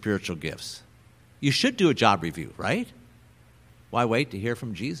using your spiritual gifts. You should do a job review, right? Why wait to hear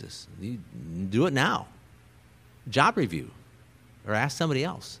from Jesus? You do it now. Job review, or ask somebody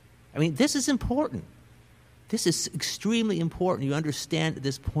else. I mean, this is important. This is extremely important. You understand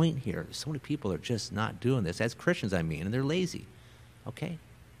this point here. So many people are just not doing this. As Christians, I mean, and they're lazy. Okay?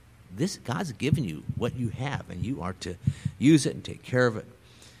 God's given you what you have, and you are to use it and take care of it.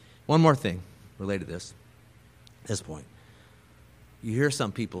 One more thing related to this point. You hear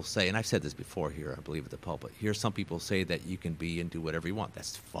some people say, and I've said this before here, I believe, at the pulpit. You hear some people say that you can be and do whatever you want.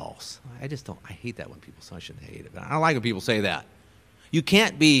 That's false. I hate that when people say, I shouldn't hate it, but I don't like when people say that. You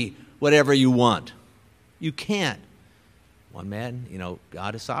can't be whatever you want. You can't. One man,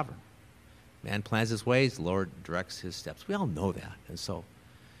 God is sovereign. Man plans his ways, the Lord directs his steps. We all know that. And so,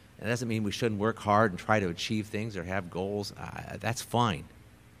 it doesn't mean we shouldn't work hard and try to achieve things or have goals. That's fine.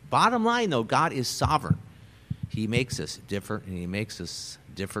 Bottom line, though, God is sovereign. He makes us different, and he makes us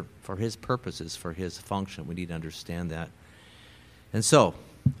different for his purposes, for his function. We need to understand that. And so,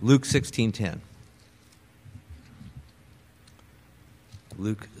 Luke 16:10.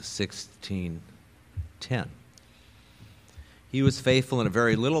 Luke 16:10. He who is faithful in a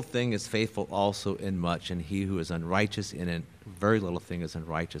very little thing is faithful also in much, and he who is unrighteous in a very little thing is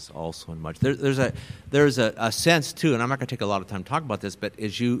unrighteous also in much. There's a sense, too, and I'm not going to take a lot of time to talk about this, but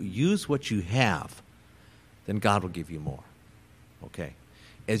as you use what you have, then God will give you more. Okay?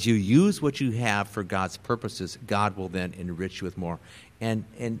 As you use what you have for God's purposes, God will then enrich you with more. And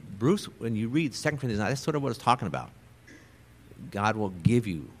Bruce, when you read 2 Corinthians 9, that's sort of what it's talking about. God will give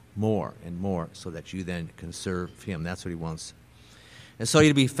you more and more so that you then can serve him. That's what he wants. And so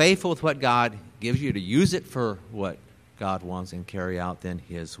you're to be faithful with what God gives you, to use it for what God wants and carry out then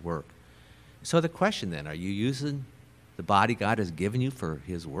his work. So the question then, are you using the body God has given you for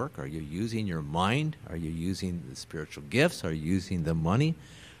his work? Are you using your mind? Are you using the spiritual gifts? Are you using the money?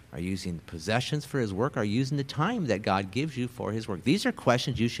 Are you using the possessions for his work? Are you using the time that God gives you for his work? These are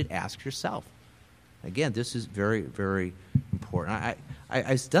questions you should ask yourself. Again, this is very, very important.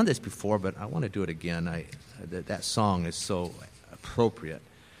 I've done this before, but I want to do it again. That song is so appropriate.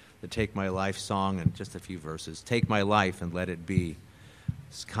 The Take My Life song, and just a few verses. Take my life and let it be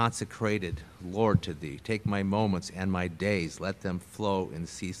consecrated, Lord, to thee. Take my moments and my days. Let them flow in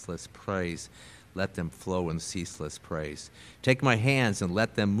ceaseless praise. Let them flow in ceaseless praise. Take my hands and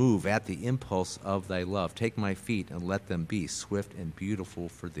let them move at the impulse of thy love. Take my feet and let them be swift and beautiful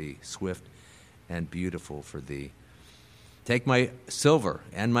for thee. Swift and beautiful for thee. Take my silver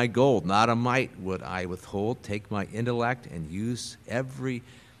and my gold, not a mite would I withhold. Take my intellect and use every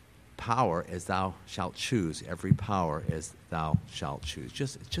power as thou shalt choose. Every power as thou shalt choose.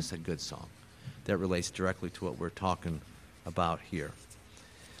 It's just a good song that relates directly to what we're talking about here.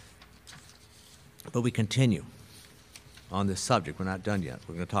 But we continue on this subject. We're not done yet.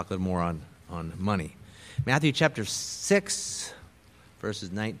 We're going to talk a little more on money. Matthew chapter 6,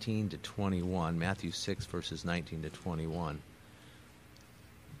 verses 19 to 21. Matthew 6, verses 19 to 21.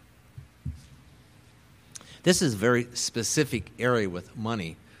 This is a very specific area with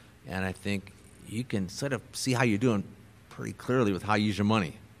money, and I think you can sort of see how you're doing pretty clearly with how you use your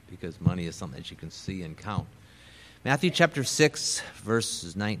money, because money is something that you can see and count. Matthew chapter 6,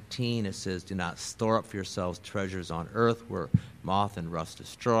 verses 19, it says, do not store up for yourselves treasures on earth where moth and rust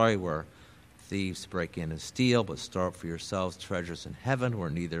destroy, where thieves break in and steal, but store up for yourselves treasures in heaven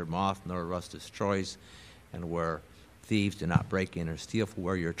where neither moth nor rust destroys, and where thieves do not break in or steal. For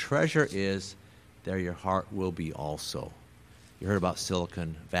where your treasure is, there your heart will be also. You heard about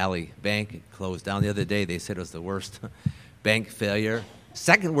Silicon Valley Bank. It closed down the other day. They said it was the worst bank failure,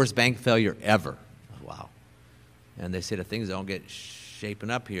 second worst bank failure ever. Wow. And they said if things don't get shaping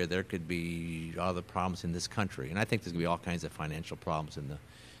up here, there could be other problems in this country. And I think there's going to be all kinds of financial problems in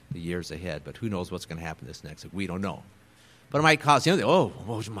the years ahead. But who knows what's going to happen this next week? We don't know. But it might cause,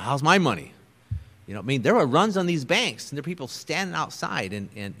 how's my money? There are runs on these banks, and there are people standing outside.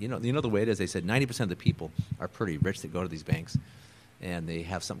 And the way it is, they said 90% of the people are pretty rich that go to these banks. And they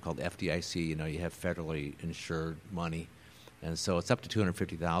have something called FDIC. You have federally insured money. And so it's up to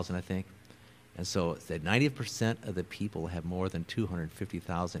 $250,000, I think. And so it said 90% of the people have more than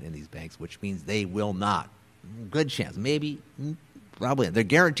 $250,000 in these banks, which means they will not. Good chance. Maybe, probably. They're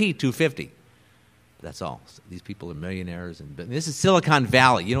guaranteed $250,000. That's all. So these people are millionaires. And this is Silicon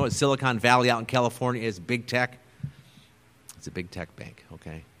Valley. You know what Silicon Valley out in California is? Big tech. It's a big tech bank,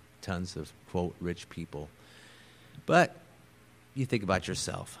 okay? Tons of, quote, rich people. But you think about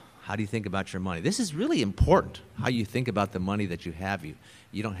yourself. How do you think about your money? This is really important, how you think about the money that you have.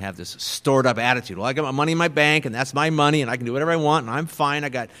 You don't have this stored up attitude. Well, I got my money in my bank, and that's my money, and I can do whatever I want, and I'm fine. I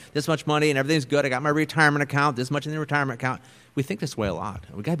got this much money, and everything's good. I got my retirement account, this much in the retirement account. We think this way a lot.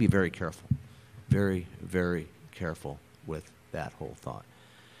 We've got to be very careful, very, very careful with that whole thought.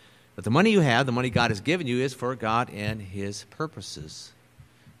 But the money you have, the money God has given you, is for God and His purposes.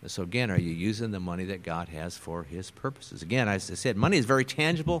 And so again, are you using the money that God has for His purposes? Again, as I said, money is very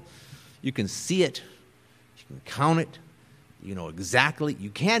tangible. You can see it. You can count it. You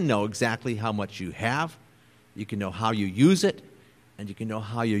can know exactly how much you have. You can know how you use it. And you can know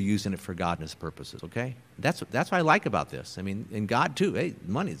how you're using it for God and His purposes, okay? That's what I like about this. I mean, and God too,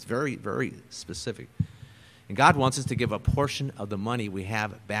 money is very, very specific. And God wants us to give a portion of the money we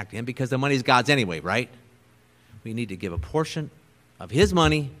have back to Him because the money is God's anyway, right? We need to give a portion of His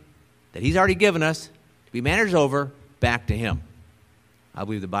money that He's already given us to be managed over back to Him. I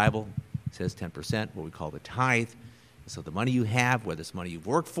believe the Bible says 10%, what we call the tithe. So the money you have, whether it's money you've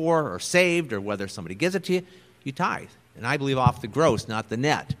worked for or saved or whether somebody gives it to you, you tithe. And I believe off the gross, not the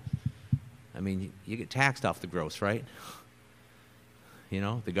net. I mean, you get taxed off the gross, right?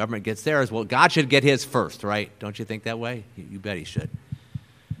 The government gets theirs. Well, God should get His first, right? Don't you think that way? You bet He should.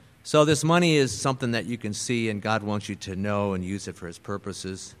 So this money is something that you can see, and God wants you to know and use it for His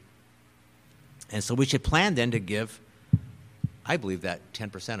purposes. And so we should plan then to give, I believe, that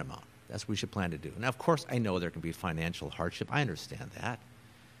 10% amount. That's what we should plan to do. Now, of course, I know there can be financial hardship. I understand that.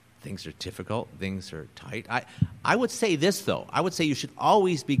 Things are difficult. Things are tight. I would say this, though. I would say you should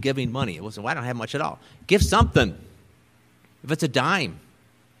always be giving money. It wasn't, well, I don't have much at all. Give something. If it's a dime,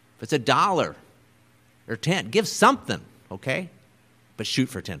 if it's $1 or 10, give something, okay? But shoot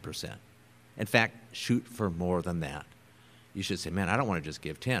for 10%. In fact, shoot for more than that. You should say, man, I don't want to just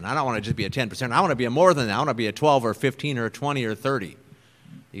give 10. I don't want to just be a 10%. I want to be a more than that. I want to be a 12 or 15 or 20 or 30.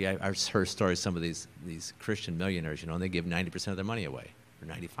 Yeah, I've heard stories of some of these Christian millionaires, and they give 90% of their money away. Or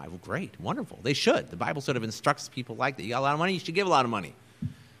 95. Well, great, wonderful. They should. The Bible sort of instructs people like that. You got a lot of money, you should give a lot of money.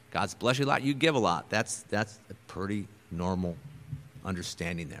 God's blessed you a lot, you give a lot. That's a pretty normal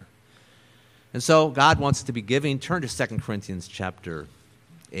understanding there. And so God wants to be giving. Turn to 2 Corinthians chapter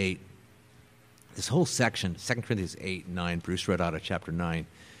 8. This whole section, 2 Corinthians 8 and 9, Bruce read out of chapter 9,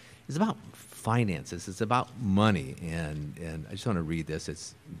 is about finances. It's about money. And I just want to read this.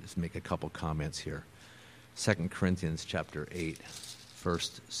 Just make a couple comments here. 2 Corinthians chapter 8,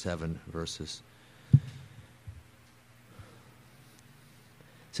 first 7 verses. It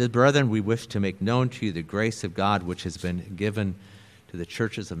says, brethren, we wish to make known to you the grace of God which has been given to the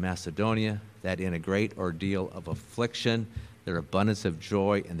churches of Macedonia, that in a great ordeal of affliction, their abundance of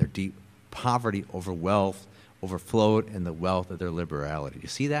joy and their deep poverty overflowed in the wealth of their liberality. You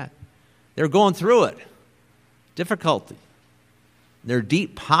see that? They're going through it. Difficulty. Their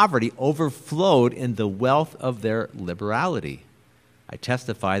deep poverty overflowed in the wealth of their liberality. I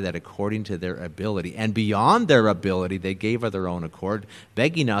testify that according to their ability and beyond their ability, they gave of their own accord,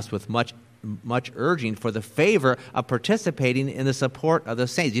 begging us with much urging for the favor of participating in the support of the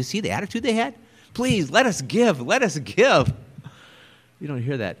saints. You see the attitude they had? Please, let us give. Let us give. You don't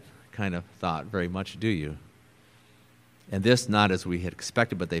hear that kind of thought very much, do you? And this not as we had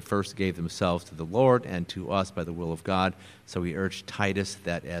expected, but they first gave themselves to the Lord and to us by the will of God. So we urged Titus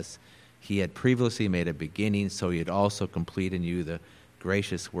that as he had previously made a beginning, so he had also complete in you the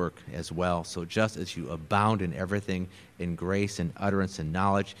gracious work as well. So just as you abound in everything, in grace and utterance and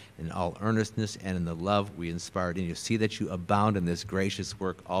knowledge, in all earnestness and in the love we inspired in you. See that you abound in this gracious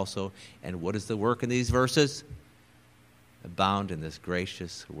work also. And what is the work in these verses? Abound in this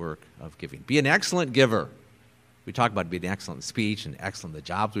gracious work of giving. Be an excellent giver. We talk about being an excellent speech and excellent the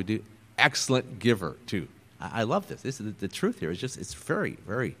jobs we do. Excellent giver, too. I love this. This is the truth here. It's very,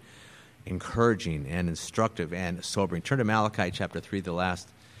 very encouraging and instructive and sobering. Turn to Malachi chapter 3, the last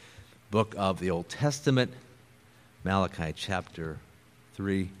book of the Old Testament. Malachi chapter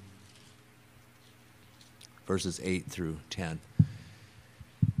 3, verses 8 through 10.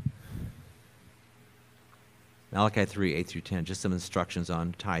 Malachi 3, 8 through 10, just some instructions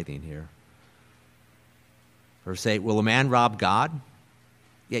on tithing here. Verse 8, will a man rob God?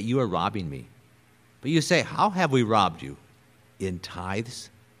 Yet you are robbing me. But you say, how have we robbed you? In tithes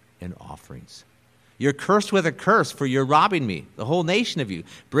and offerings. You're cursed with a curse, for you're robbing me, the whole nation of you.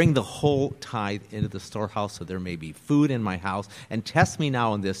 Bring the whole tithe into the storehouse, so there may be food in my house. And test me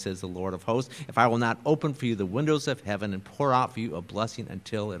now in this, says the Lord of hosts, if I will not open for you the windows of heaven and pour out for you a blessing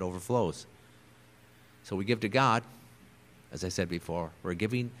until it overflows. So we give to God, as I said before, we're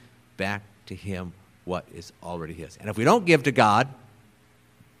giving back to Him what is already His. And if we don't give to God,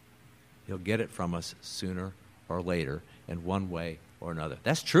 He'll get it from us sooner or later in one way or another.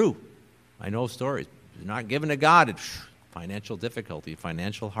 That's true. I know stories. If you're not giving to God, it's financial difficulty,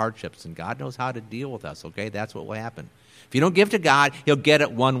 financial hardships, and God knows how to deal with us, okay? That's what will happen. If you don't give to God, He'll get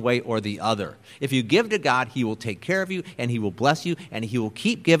it one way or the other. If you give to God, He will take care of you, and He will bless you, and He will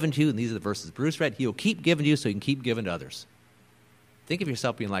keep giving to you. And these are the verses Bruce read. He will keep giving to you so you can keep giving to others. Think of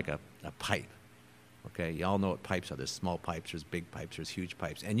yourself being like a pipe. Okay, you all know what pipes are. There's small pipes, there's big pipes, there's huge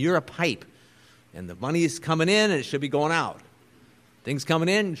pipes. And you're a pipe. And the money is coming in and it should be going out. Things coming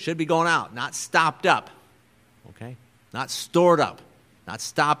in should be going out, not stopped up. Okay? Not stored up, not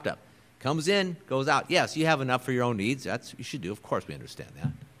stopped up. Comes in, goes out. Yes, you have enough for your own needs. That's what you should do. Of course, we understand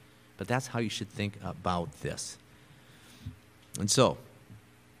that. But that's how you should think about this. And so,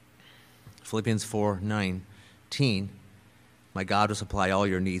 Philippians 4:19, my God will supply all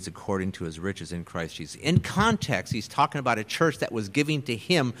your needs according to his riches in Christ Jesus. In context, he's talking about a church that was giving to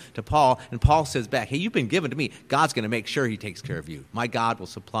him, to Paul, and Paul says back, hey, you've been given to me. God's going to make sure he takes care of you. My God will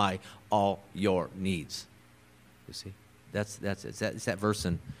supply all your needs. You see? It's that verse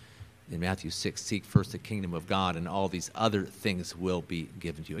in Matthew 6, seek first the kingdom of God, and all these other things will be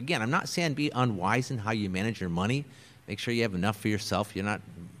given to you. Again, I'm not saying be unwise in how you manage your money. Make sure you have enough for yourself. You're not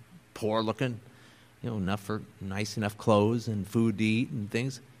poor looking. Enough for nice enough clothes and food to eat and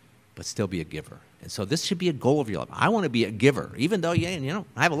things, but still be a giver. And so this should be a goal of your life. I want to be a giver, even though I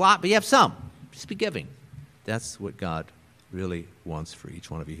have a lot, but you have some. Just be giving. That's what God really wants for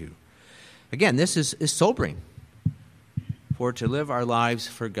each one of you. Again, this is sobering. For to live our lives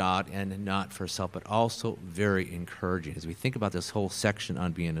for God and not for self, but also very encouraging as we think about this whole section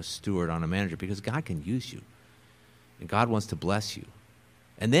on being a steward, on a manager, because God can use you, and God wants to bless you.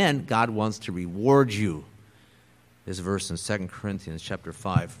 And then God wants to reward you. This verse in 2 Corinthians chapter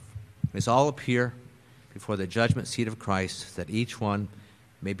 5. It's all appear before the judgment seat of Christ, that each one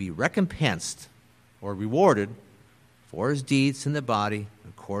may be recompensed or rewarded for his deeds in the body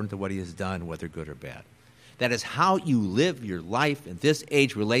according to what he has done, whether good or bad. That is how you live your life in this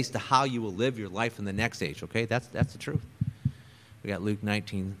age relates to how you will live your life in the next age, okay? That's the truth. We got Luke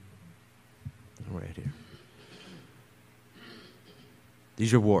 19 right here.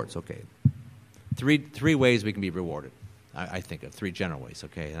 These rewards, okay. Three ways we can be rewarded. I think of three general ways,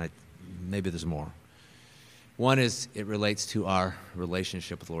 okay? And maybe there's more. One is it relates to our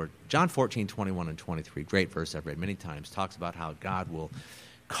relationship with the Lord. John 14:21 and 23, great verse I've read many times, talks about how God will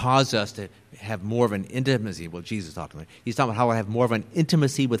cause us to have more of an intimacy. Well, Jesus talking about. He's talking about how we have more of an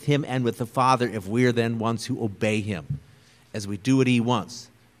intimacy with him and with the Father if we're then ones who obey him as we do what he wants.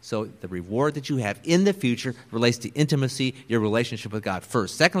 So the reward that you have in the future relates to intimacy, your relationship with God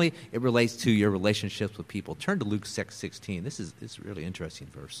first. Secondly, it relates to your relationships with people. Turn to Luke 6:16. This is a really interesting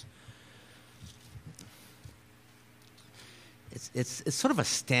verse. It's sort of a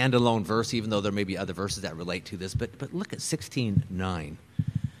standalone verse, even though there may be other verses that relate to this. But look at 16:9.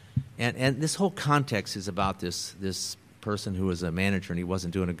 And this whole context is about this person who was a manager and he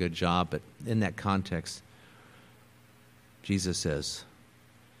wasn't doing a good job. But in that context, Jesus says,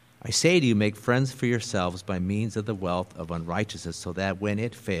 I say to you, make friends for yourselves by means of the wealth of unrighteousness, so that when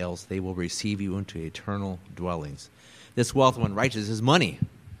it fails, they will receive you into eternal dwellings. This wealth of unrighteousness is money.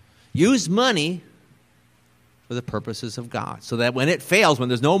 Use money for the purposes of God, so that when it fails, when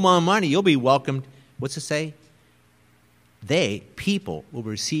there's no more money, you'll be welcomed. What's it say? People, will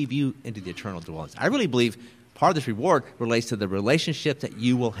receive you into the eternal dwellings. I really believe part of this reward relates to the relationship that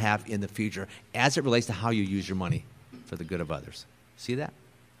you will have in the future as it relates to how you use your money for the good of others. See that?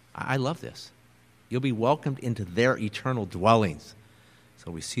 I love this. You'll be welcomed into their eternal dwellings. So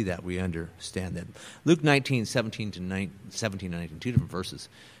we see that, we understand that. Luke 19:17 to 19, two different verses.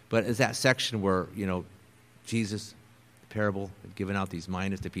 But it's that section where, Jesus, the parable, had given out these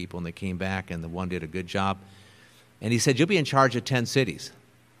minas to people, and they came back, and the one did a good job. And he said, you'll be in charge of 10 cities.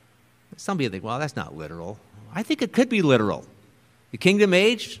 Some people think, well, that's not literal. I think it could be literal. The kingdom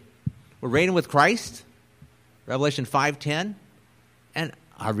age, we're reigning with Christ, Revelation 5:10, and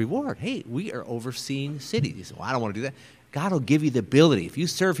our reward, hey, we are overseeing cities. You say, well, I don't want to do that. God will give you the ability. If you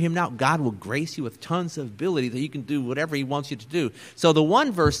serve him now, God will grace you with tons of ability that you can do whatever he wants you to do. So the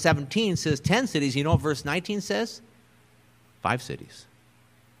one, verse 17, says 10 cities. You know what verse 19 says? 5 cities.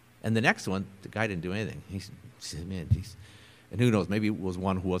 And the next one, the guy didn't do anything. He said, man, and who knows, maybe it was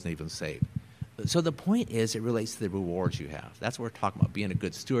one who wasn't even saved. So the point is, it relates to the rewards you have. That's what we're talking about, being a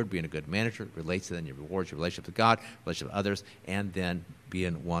good steward, being a good manager. It relates to then your rewards, your relationship with God, relationship with others, and then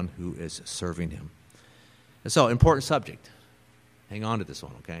being one who is serving him. And so, important subject. Hang on to this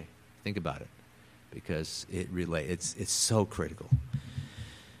one, okay? Think about it, because it's so critical.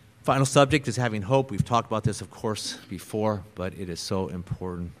 Final subject is having hope. We've talked about this, of course, before, but it is so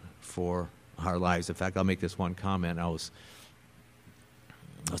important for our lives. In fact, I'll make this one comment. I was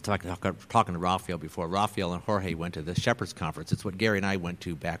talking to Raphael before. Raphael and Jorge went to the Shepherds Conference. It's what Gary and I went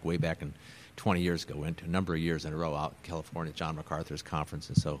to way back in 20 years ago. Went to a number of years in a row out in California, John MacArthur's conference.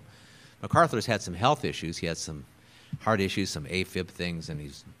 And so MacArthur's had some health issues. He had some heart issues, some AFib things,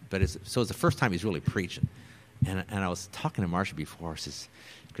 so it's the first time he's really preaching. And I was talking to Marcia before,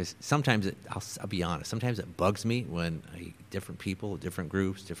 because sometimes, I'll be honest, sometimes it bugs me when different people, different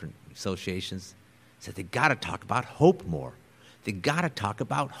groups, different associations said they got to talk about hope more. They got to talk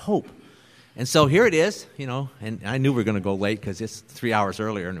about hope. And so here it is, and I knew we were going to go late because it's 3 hours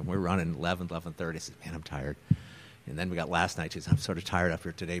earlier, and we're running 11:30. I said, man, I'm tired. And then we got last night. I'm sort of tired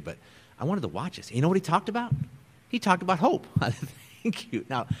after today, but I wanted to watch this. You know what he talked about? He talked about hope. Thank you.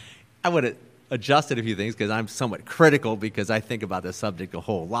 Now, I would have adjusted a few things because I'm somewhat critical because I think about this subject a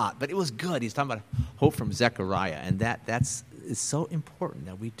whole lot. But it was good. He's talking about hope from Zechariah, and it's so important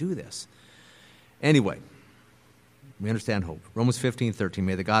that we do this. Anyway, we understand hope. Romans 15:13,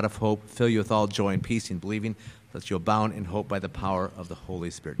 may the God of hope fill you with all joy and peace in believing, that you abound in hope by the power of the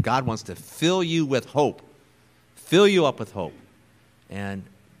Holy Spirit. God wants to fill you with hope, fill you up with hope. And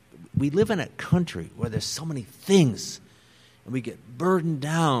we live in a country where there's so many things, and we get burdened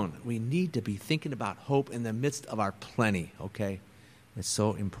down. We need to be thinking about hope in the midst of our plenty, okay? It's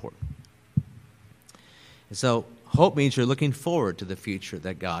so important. And so hope means you're looking forward to the future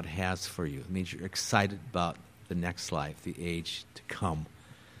that God has for you. It means you're excited about the next life, the age to come.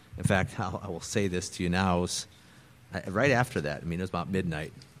 In fact, I will say this to you now. Right after that, it was about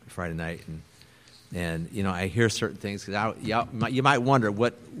midnight, Friday night, and I hear certain things. Cause you might wonder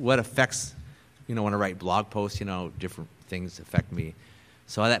what affects, when I write blog posts, different things affect me.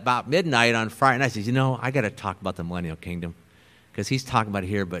 So at about midnight on Friday night, I said, I got to talk about the millennial kingdom, because he's talking about it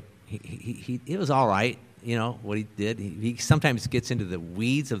here, but it was all right. What he did. He sometimes gets into the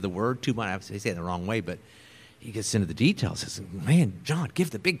weeds of the word too much. I say it the wrong way, but he gets into the details. He says, man, John,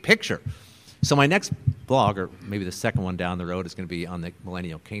 give the big picture. So my next blog, or maybe the second one down the road, is going to be on the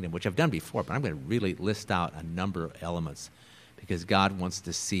millennial kingdom, which I've done before, but I'm going to really list out a number of elements because God wants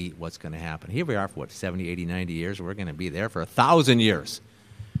to see what's going to happen. Here we are for, 70, 80, 90 years. We're going to be there for 1,000 years.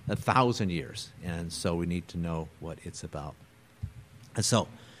 1,000 years. And so we need to know what it's about. And so,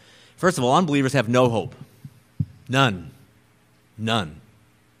 first of all, unbelievers have no hope. None.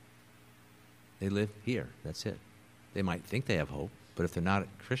 They live here. That's it. They might think they have hope, but if they're not a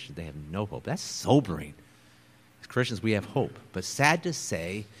Christian, they have no hope. That's sobering. As Christians, we have hope. But sad to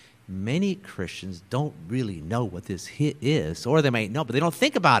say, many Christians don't really know what this is, or they might know, but they don't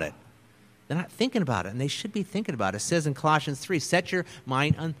think about it. They're not thinking about it, and they should be thinking about it. It says in Colossians 3, set your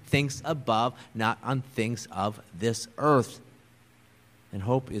mind on things above, not on things of this earth. And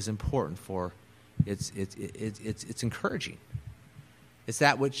hope is important for it's encouraging. It's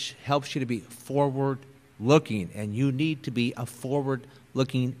that which helps you to be forward-looking, and you need to be a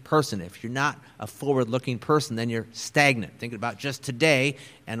forward-looking person. If you're not a forward-looking person, then you're stagnant, thinking about just today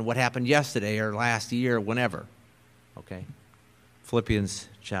and what happened yesterday or last year or whenever. Okay? Philippians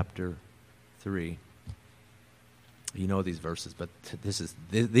chapter 3. You know these verses, but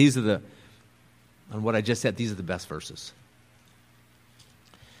these are the, on what I just said, these are the best verses.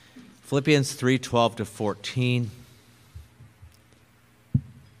 Philippians 3:12-14.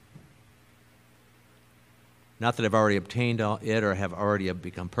 Not that I've already obtained it or have already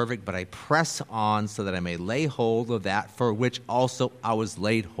become perfect, but I press on so that I may lay hold of that for which also I was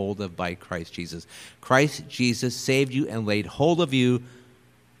laid hold of by Christ Jesus. Christ Jesus saved you and laid hold of you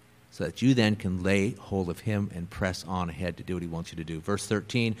so that you then can lay hold of him and press on ahead to do what he wants you to do. Verse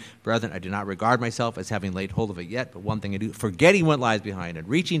 13, brethren, I do not regard myself as having laid hold of it yet, but one thing I do, forgetting what lies behind and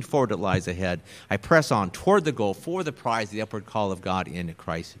reaching forward what lies ahead, I press on toward the goal for the prize of the upward call of God in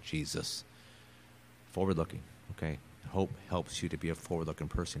Christ Jesus. Forward-looking, okay? Hope helps you to be a forward-looking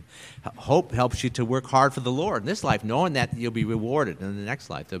person. Hope helps you to work hard for the Lord in this life, knowing that you'll be rewarded in the next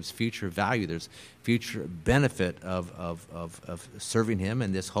life. There's future value. There's future benefit of serving him,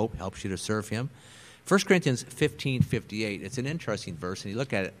 and this hope helps you to serve him. 1 Corinthians 15:58, it's an interesting verse, and you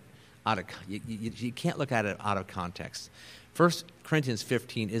look at it you can't look at it out of context. 1 Corinthians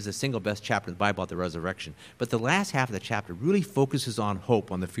 15 is the single best chapter in the Bible about the resurrection. But the last half of the chapter really focuses on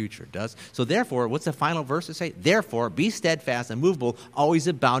hope, on the future. It does. So therefore, what's the final verse to say? Therefore, be steadfast and immovable, always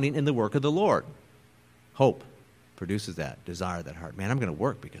abounding in the work of the Lord. Hope produces that, desire, that heart. Man, I'm going to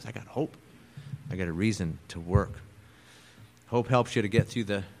work because I got hope. I got a reason to work. Hope helps you to get through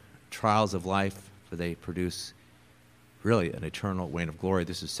the trials of life, for they produce really an eternal reign of glory.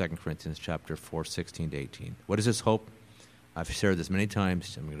 This is 2 Corinthians chapter 4, 16-18. What is this hope? I've shared this many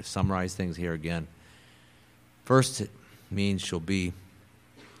times. I'm going to summarize things here again. First, it means you'll be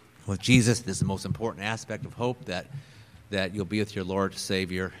with Jesus. This is the most important aspect of hope, that you'll be with your Lord,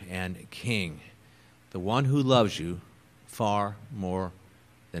 Savior, and King, the one who loves you far more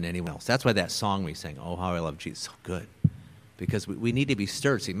than anyone else. That's why that song we sang, Oh, How I Love Jesus, so good. Because we need to be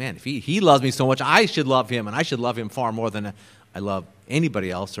stirred. See, man, if he loves me so much, I should love him, and I should love him far more than I love anybody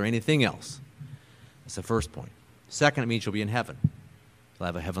else or anything else. That's the first point. Second, it means you'll be in heaven. You'll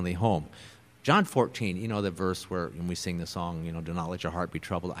have a heavenly home. John 14, you know the verse where when we sing the song, do not let your heart be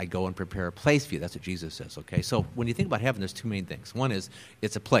troubled. I go and prepare a place for you. That's what Jesus says, okay? So when you think about heaven, there's two main things. One is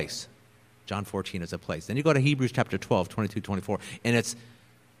it's a place. John 14 is a place. Then you go to Hebrews chapter 12, 22, 24, and it's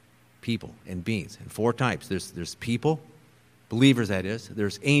people and beings. And four types. There's people, believers that is.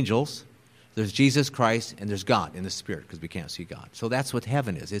 There's angels. There's Jesus Christ, and there's God in the Spirit because we can't see God. So that's what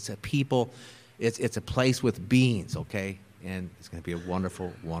heaven is. It's a people. It's a place with beings, okay? And it's going to be a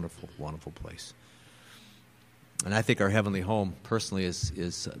wonderful, wonderful, wonderful place. And I think our heavenly home, personally, is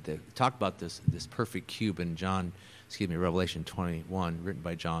they talk about this perfect cube in Revelation 21, written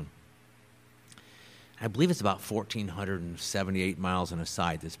by John. I believe it's about 1,478 miles on a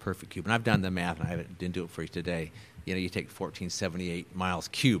side, this perfect cube. And I've done the math, and I didn't do it for you today. You take 1,478 miles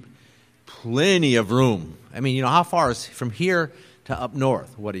cube. Plenty of room. I mean, how far is from here to up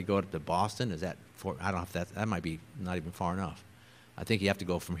north? What, do you go up to Boston? Is that, I don't know if that might be not even far enough. I think you have to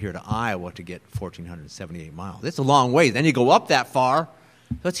go from here to Iowa to get 1,478 miles. It's a long way. Then you go up that far.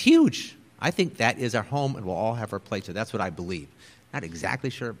 So it's huge. I think that is our home, and we'll all have our place. So that's what I believe. Not exactly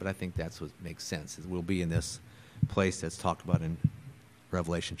sure, but I think that's what makes sense. Is we'll be in this place that's talked about in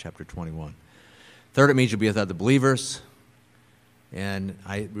Revelation chapter 21. Third, it means you'll be with other believers. And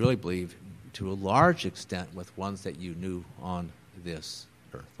I really believe, to a large extent, with ones that you knew on this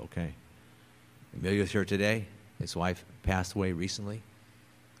earth, okay? Emilio's here today. His wife passed away recently.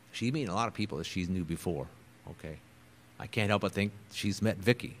 She's meeting a lot of people that she knew before, okay? I can't help but think she's met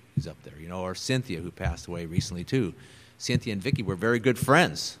Vicky, who's up there, or Cynthia, who passed away recently, too. Cynthia and Vicky were very good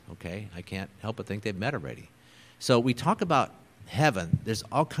friends, okay? I can't help but think they've met already. So we talk about heaven. There's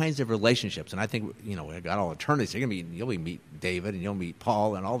all kinds of relationships, and I think, we've got all eternity. So you'll meet David, and you'll meet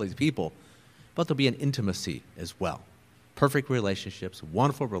Paul, and all these people, but there'll be an intimacy as well. Perfect relationships,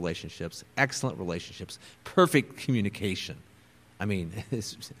 wonderful relationships, excellent relationships, perfect communication. I mean,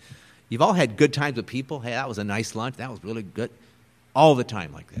 you've all had good times with people. Hey, that was a nice lunch. That was really good. All the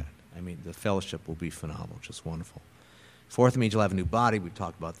time like that. I mean, the fellowship will be phenomenal, just wonderful. Fourth, it means you'll have a new body. We've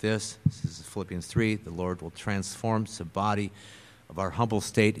talked about this. This is Philippians 3. The Lord will transform the body of our humble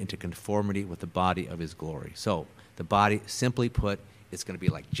state into conformity with the body of his glory. So the body, simply put, it's going to be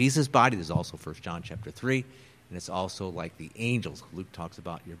like Jesus' body. There's also 1 John chapter 3. And it's also like the angels. Luke talks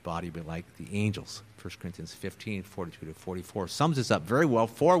about your body being like the angels. 1 Corinthians 15, 42 to 44 sums this up very well.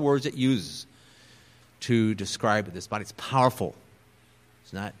 4 words it uses to describe this body. It's powerful.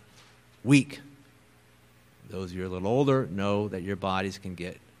 It's not weak. Those of you who are a little older know that your bodies can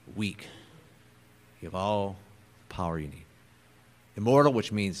get weak. You have all the power you need. Immortal,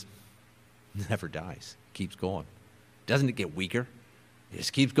 which means never dies. Keeps going. Doesn't it get weaker? It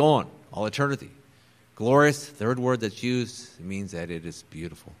just keeps going all eternity. Glorious, third word that's used, it means that it is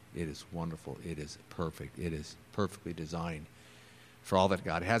beautiful. It is wonderful. It is perfect. It is perfectly designed for all that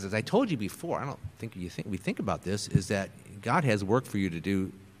God has. As I told you before, I don't think we think about this, is that God has work for you to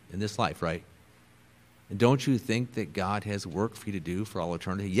do in this life, right? And don't you think that God has work for you to do for all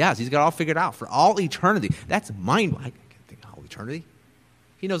eternity? Yes, he's got it all figured out for all eternity. That's mind-blowing. I can't think of all eternity.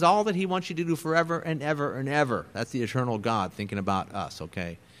 He knows all that he wants you to do forever and ever and ever. That's the eternal God thinking about us,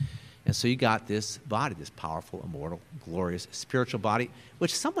 okay? And so you got this body, this powerful, immortal, glorious, spiritual body,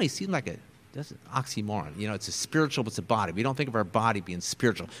 which some ways seems like that's an oxymoron. It's a spiritual, but it's a body. We don't think of our body being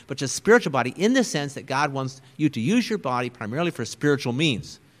spiritual. But just spiritual body in the sense that God wants you to use your body primarily for spiritual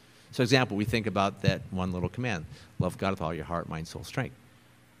means. So, example, we think about that one little command, love God with all your heart, mind, soul, strength.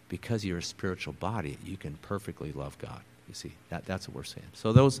 Because you're a spiritual body, you can perfectly love God. You see, that's what we're saying.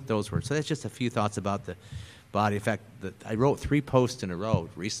 So those words. So that's just a few thoughts about the body. In fact, I wrote 3 posts in a row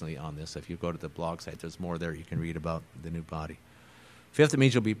recently on this. If you go to the blog site, there's more there. You can read about the new body. Fifth, it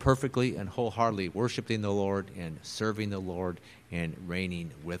means you'll be perfectly and wholeheartedly worshiping the Lord and serving the Lord and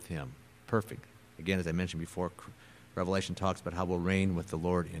reigning with him. Perfect. Again, as I mentioned before, Revelation talks about how we'll reign with the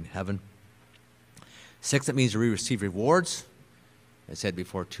Lord in heaven. Sixth, it means we receive rewards. I said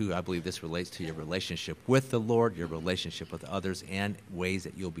before, too, I believe this relates to your relationship with the Lord, your relationship with others, and ways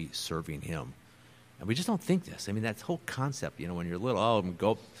that you'll be serving him. And we just don't think this. I mean, that whole concept, when you're little,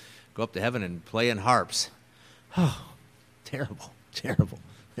 go up to heaven and play in harps. Oh, terrible, terrible.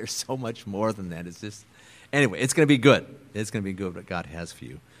 There's so much more than that. It's just, anyway, it's going to be good. It's going to be good what God has for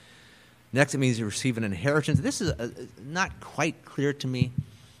you. Next, it means you receive an inheritance. This is not quite clear to me.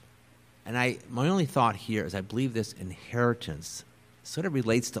 And my only thought here is I believe this inheritance sort of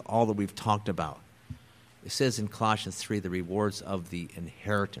relates to all that we've talked about. It says in Colossians 3, the rewards of the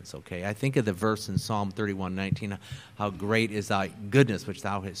inheritance, okay? I think of the verse in Psalm 31:19, how great is thy goodness, which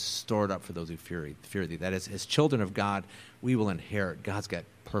thou hast stored up for those who fear thee. That is, as children of God, we will inherit. God's got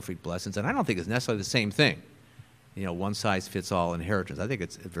perfect blessings. And I don't think it's necessarily the same thing. One size fits all inheritance. I think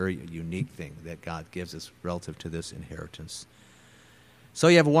it's a very unique thing that God gives us relative to this inheritance. So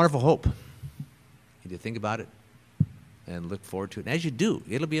you have a wonderful hope. You need to think about it and look forward to it. And as you do,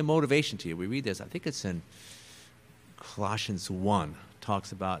 it'll be a motivation to you. We read this, I think it's in Colossians 1,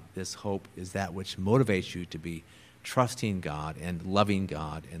 talks about this hope is that which motivates you to be trusting God and loving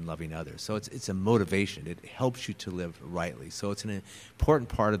others. So it's a motivation. It helps you to live rightly. So it's an important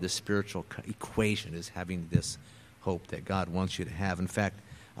part of the spiritual equation is having this hope that God wants you to have. In fact,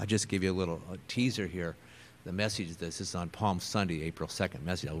 I'll just give you a teaser here. The message, this is on Palm Sunday, April 2nd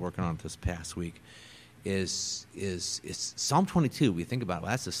message. I was working on it this past week. Is Psalm 22. We think about,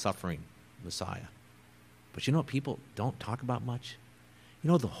 well, that's the suffering Messiah. But you know what people don't talk about much?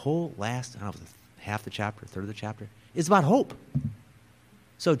 The whole last, I don't know, half the chapter, third of the chapter, is about hope.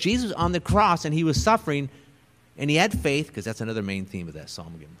 So Jesus was on the cross and he was suffering and he had faith, because that's another main theme of that psalm.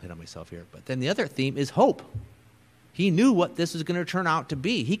 I'm getting hit on myself here. But then the other theme is hope. He knew what this was going to turn out to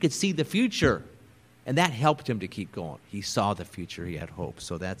be. He could see the future. And that helped him to keep going. He saw the future. He had hope.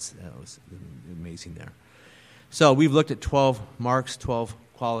 So that was amazing there. So we've looked at 12 marks, 12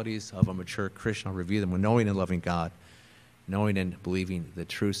 qualities of a mature Christian. I'll review them. We're knowing and loving God, knowing and believing the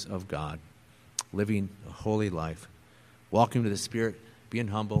truths of God, living a holy life, walking to the Spirit, being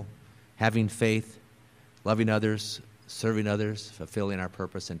humble, having faith, loving others, serving others, fulfilling our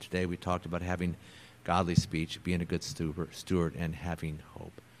purpose. And today we talked about having godly speech, being a good steward, and having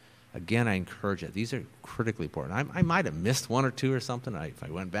hope. Again, I encourage it. These are critically important. I might have missed one or two or something. If I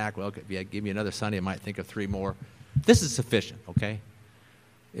went back, well, if you give me another Sunday, I might think of 3 more. This is sufficient, okay?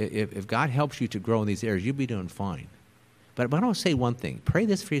 If God helps you to grow in these areas, you'll be doing fine. But I want to say one thing. Pray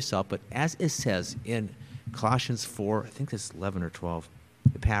this for yourself, but as it says in Colossians 4, I think it's 11 or 12,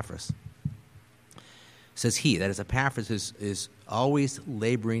 Epaphras. It says he, that is Epaphras, is always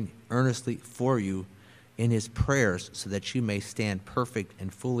laboring earnestly for you in his prayers so that you may stand perfect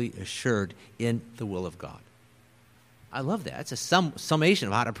and fully assured in the will of God. I love that. It's a summation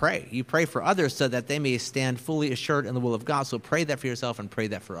of how to pray. You pray for others so that they may stand fully assured in the will of God. So pray that for yourself and pray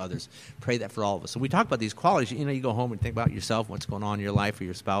that for others. Pray that for all of us. So we talk about these qualities. You go home and think about yourself, what's going on in your life or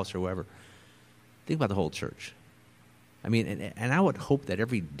your spouse or whoever. Think about the whole church. I mean, and I would hope that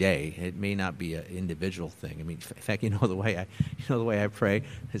every day, it may not be an individual thing. I mean, in fact, the way I pray,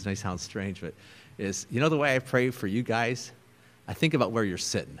 this may sound strange, but is, the way I pray for you guys, I think about where you're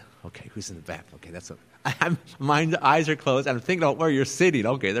sitting. Okay, who's in the back? Okay, that's what, my eyes are closed. I'm thinking about where you're sitting.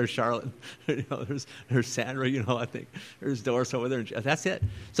 Okay, there's Charlotte. There's Sandra. I think there's Doris over there. That's it.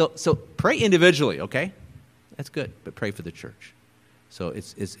 So pray individually. Okay, that's good. But pray for the church. So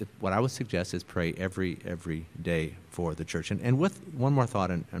it's what I would suggest is pray every day for the church. And with one more thought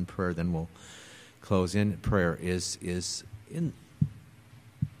on prayer, then we'll close in prayer. Is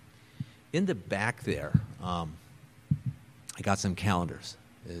in the back there. I got some calendars.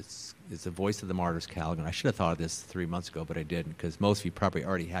 It's the Voice of the Martyrs calendar. I should have thought of this 3 months ago, but I didn't, because most of you probably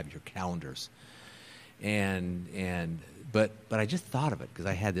already have your calendars. But I just thought of it because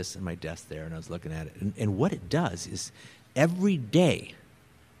I had this in my desk there and I was looking at it. And what it does is every day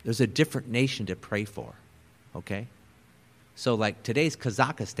there's a different nation to pray for. Okay? So like today's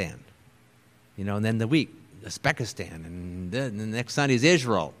Kazakhstan, and then the week Uzbekistan, and then the next Sunday is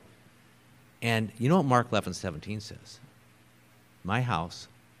Israel. And you know what Mark 11:17 says? My house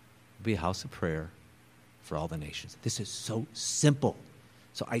will be a house of prayer for all the nations. This is so simple.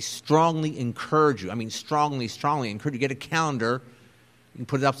 So I strongly encourage you, strongly encourage you to get a calendar. You can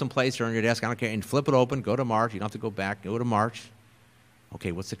put it up someplace or on your desk, I don't care, and flip it open, go to March. You don't have to go back, go to March.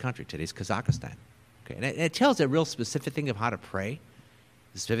 Okay, what's the country? Today's Kazakhstan. Okay, and it tells a real specific thing of how to pray,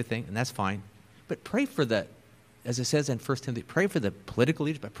 the specific thing, and that's fine. But pray for as it says in 1 Timothy, pray for the political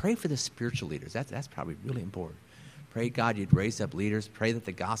leaders, but pray for the spiritual leaders. That's probably really important. Pray, God, you'd raise up leaders. Pray that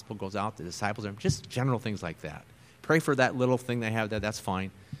the gospel goes out, the disciples, just general things like that. Pray for that little thing they have there. That's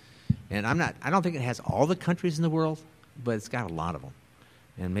fine. And I don't think it has all the countries in the world, but it's got a lot of them.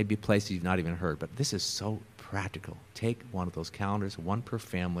 And maybe places you've not even heard. But this is so practical. Take one of those calendars, one per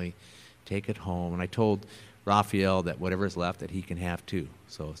family, take it home. And I told Raphael that whatever is left that he can have too.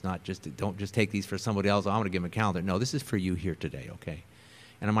 So it's not don't just take these for somebody else. I'm going to give him a calendar. No, this is for you here today, okay?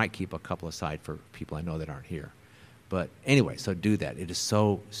 And I might keep a couple aside for people I know that aren't here. But anyway, so do that. It is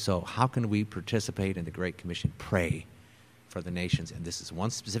so how can we participate in the Great Commission? Pray for the nations. And this is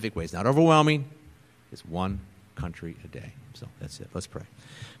one specific way. It's not overwhelming. It's one country a day. So that's it. Let's pray.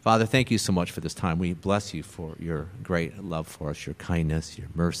 Father, thank you so much for this time. We bless you for your great love for us, your kindness, your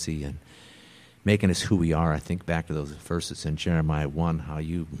mercy, and making us who we are. I think back to those verses in Jeremiah 1, how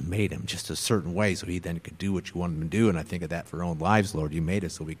you made him just a certain way so he then could do what you wanted him to do. And I think of that for our own lives, Lord. You made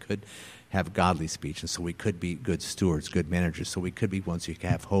us so we could have godly speech, and so we could be good stewards, good managers, so we could be ones who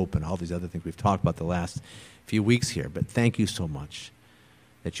have hope and all these other things we've talked about the last few weeks here. But thank you so much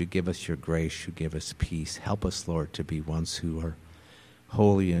that you give us your grace, you give us peace. Help us, Lord, to be ones who are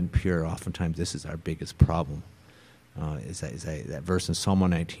holy and pure. Oftentimes this is our biggest problem. That verse in Psalm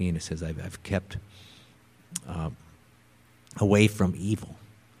 119, it says, I've kept away from evil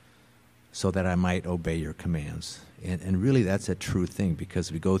so that I might obey your commands. And really that's a true thing,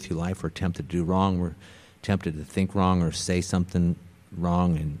 because we go through life, we're tempted to do wrong, we're tempted to think wrong or say something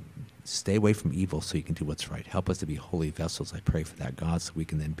wrong, and stay away from evil so you can do what's right. Help us to be holy vessels. I pray for that, God, so we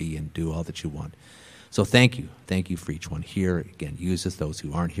can then be and do all that you want. So thank you. Thank you for each one here. Again, use us, those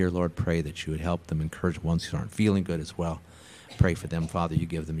who aren't here, Lord. Pray that you would help them, encourage ones who aren't feeling good as well. Pray for them, Father. You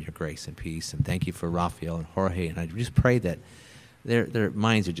give them your grace and peace. And thank you for Raphael and Jorge. And I just pray that their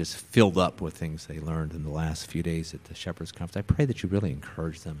minds are just filled up with things they learned in the last few days at the Shepherd's Conference. I pray that you really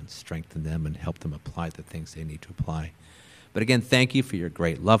encourage them and strengthen them and help them apply the things they need to apply. But again, thank you for your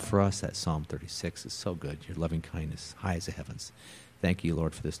great love for us. That Psalm 36 is so good. Your loving kindness, high as the heavens. Thank you,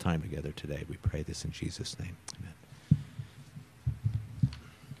 Lord, for this time together today. We pray this in Jesus' name. Amen.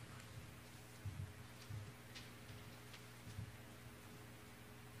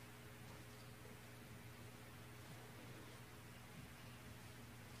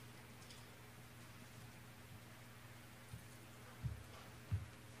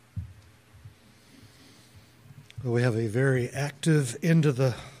 Well, we have a very active end of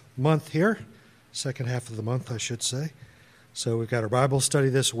the month here, second half of the month, I should say. So we've got our Bible study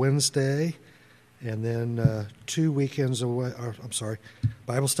this Wednesday, and then 2 weekends away.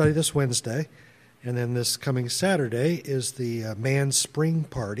 Bible study this Wednesday, and then this coming Saturday is the Man's Spring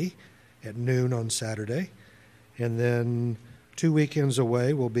Party at noon on Saturday, and then 2 weekends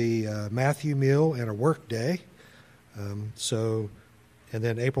away will be Matthew Meal and a work day. And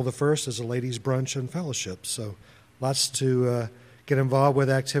then April the 1st is a ladies' brunch and fellowship. So lots to get involved with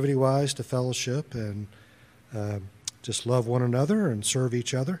activity-wise to fellowship and just love one another and serve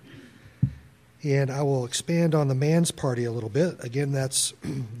each other. And I will expand on the man's party a little bit. Again, that's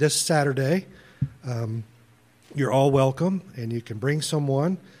this Saturday. You're all welcome, and you can bring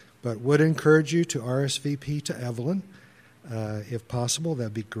someone, but would encourage you to RSVP to Evelyn if possible.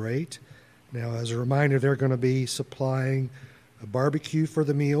 That'd be great. Now, as a reminder, they're going to be supplying a barbecue for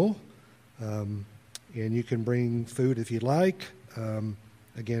the meal, and you can bring food if you'd like.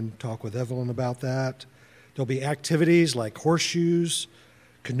 Again, talk with Evelyn about that. There'll be activities like horseshoes,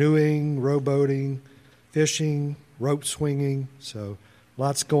 canoeing, rowboating, fishing, rope swinging. So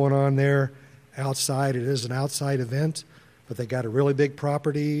lots going on there outside. It is an outside event, but they got a really big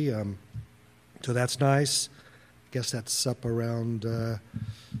property, so that's nice. I guess that's up around a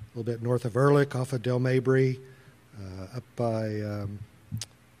little bit north of Ehrlich, off of Del Mabry, up by the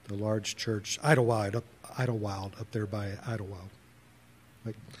large church, Idlewild, up there by Idlewild.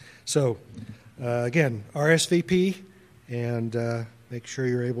 So, again, RSVP, and make sure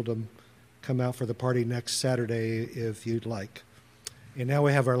you're able to come out for the party next Saturday if you'd like. And now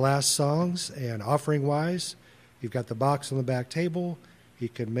we have our last songs, and offering-wise, you've got the box on the back table. You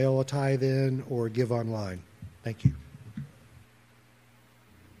can mail a tithe in or give online. Thank you.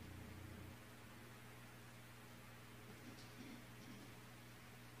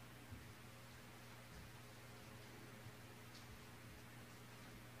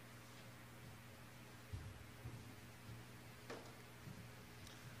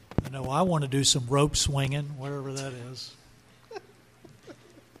 I know I want to do some rope swinging, wherever that is.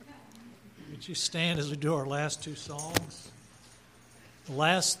 Would you stand as we do our last two songs? The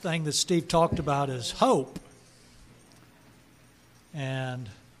last thing that Steve talked about is hope. And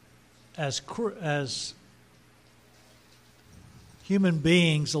as human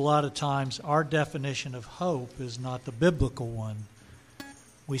beings, a lot of times our definition of hope is not the biblical one.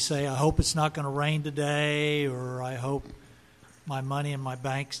 We say, I hope it's not going to rain today, or I hope my money in my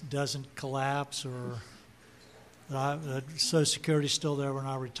bank doesn't collapse, or that Social Security is still there when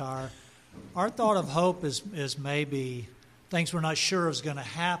I retire. Our thought of hope is maybe things we're not sure is going to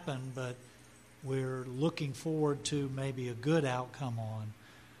happen, but we're looking forward to maybe a good outcome on.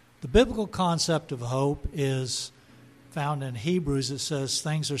 The biblical concept of hope is found in Hebrews. It says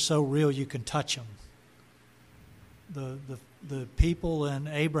things are so real you can touch them. The people in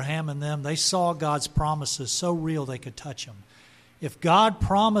Abraham and them, they saw God's promises so real they could touch them. If God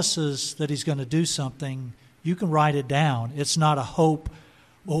promises that he's going to do something, you can write it down. It's not a hope,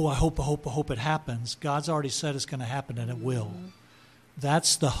 I hope it happens. God's already said it's going to happen, and it will.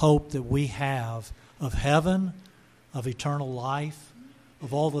 That's the hope that we have of heaven, of eternal life,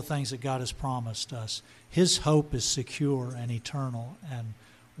 of all the things that God has promised us. His hope is secure and eternal and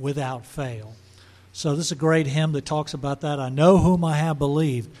without fail. So this is a great hymn that talks about that. I know whom I have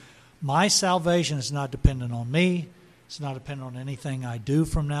believed. My salvation is not dependent on me. It's not dependent on anything I do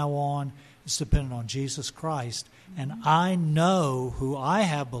from now on. It's dependent on Jesus Christ. And I know who I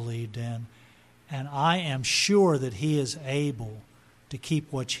have believed in, and I am sure that He is able to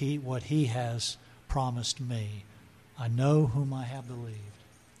keep what He has promised me. I know whom I have believed.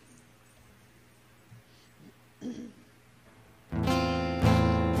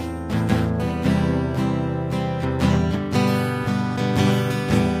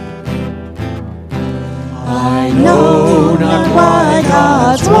 I know not why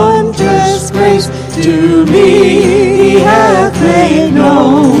God's wondrous grace to me He hath made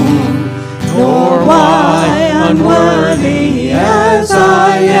known, nor why, unworthy as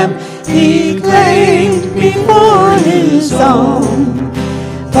I am, He claimed me for His own.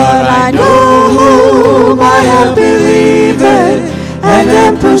 But I know whom I have believed, and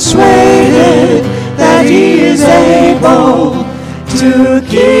am persuaded that He is able to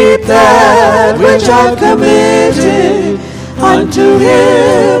keep that which I've committed unto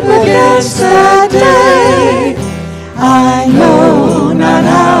Him against that day. I know not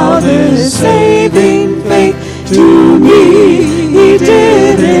how this saving faith to me He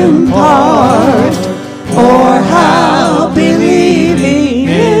did impart, or how believing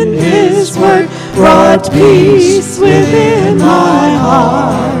in His word brought peace within my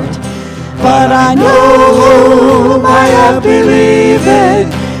heart. But I know whom I have believed,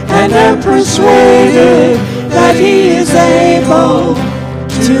 and am persuaded that He is able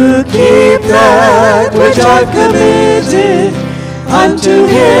to keep that which I've committed unto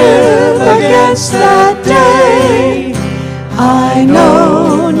Him against that day. I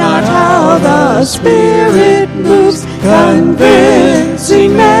know not how the Spirit moves,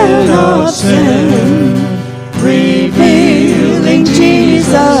 convincing men of sin, revealing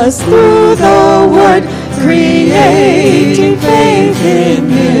Jesus through the Word, creating faith in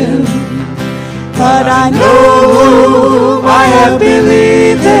Him. But I know whom I have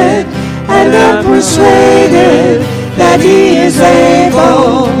believed, and am persuaded that He is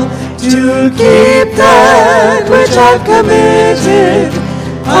able to keep that which I've committed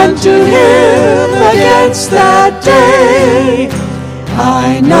unto Him against that day.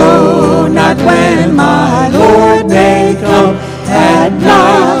 I know not when my Lord may come at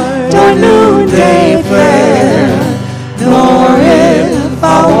night or noonday fair, nor if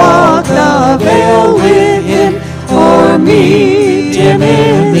I'll walk the vale with Him or meet Him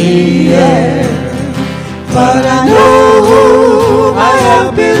in the air. But I know whom I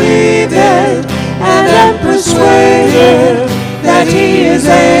have believed, and am persuaded that He is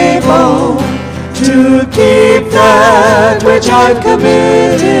able to keep that which I've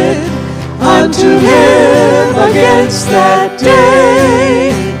committed unto Him against that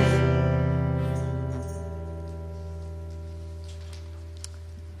day.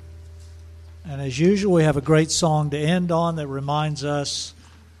 And as usual, we have a great song to end on that reminds us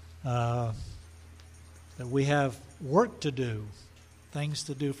that we have work to do, things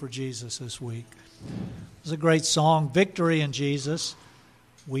to do for Jesus this week. It's a great song, Victory in Jesus.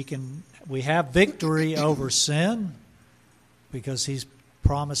 We have victory over sin because He's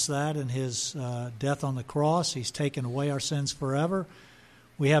promised that in His death on the cross. He's taken away our sins forever.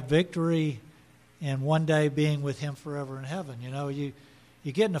 We have victory in one day being with Him forever in heaven. You know, you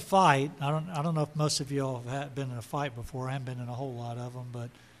get in a fight. I don't know if most of you all have been in a fight before. I haven't been in a whole lot of them, but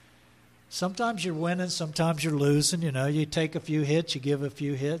sometimes you're winning, sometimes you're losing. You know, you take a few hits, you give a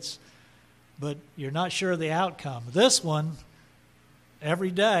few hits, but you're not sure of the outcome. This one,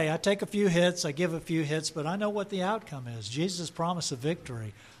 every day, I take a few hits, I give a few hits, but I know what the outcome is. Jesus promised a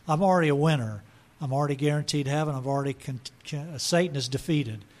victory. I'm already a winner. I'm already guaranteed heaven. Satan is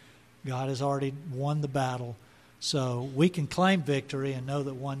defeated. God has already won the battle. So we can claim victory and know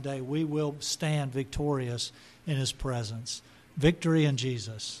that one day we will stand victorious in His presence. Victory in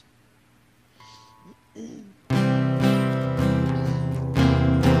Jesus.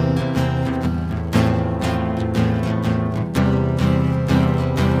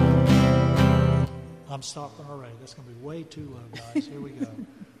 I'm stopping already. That's going to be way too low, guys. Here we go. There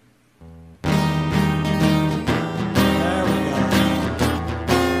we go.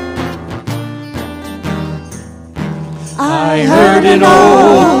 I heard an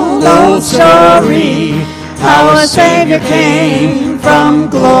old story, how a Savior came from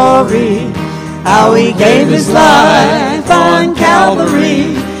glory, how He gave His life on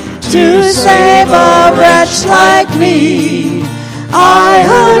Calvary to save a wretch like me. I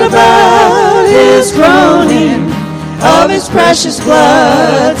heard about his groaning, of his precious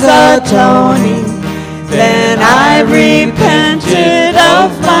blood's atoning. Then I repented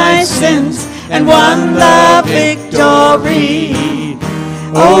of my sins and won the victory.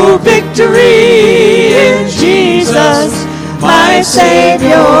 Oh, victory in Jesus, my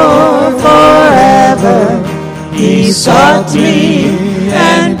Savior forever. He sought me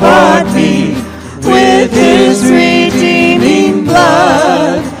and bought me with his redeeming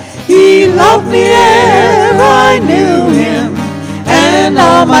blood. He loved me ere I knew him, and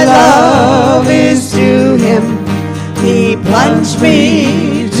all my love is to him. He plunged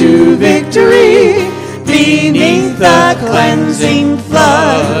me to victory beneath the cleansing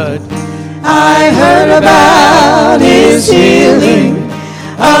flood. I heard about his healing,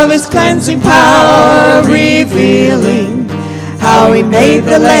 of his cleansing power revealing, how he made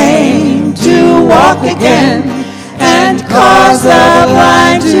the lame to walk again and caused the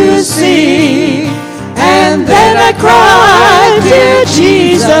blind to see. And then I cried, dear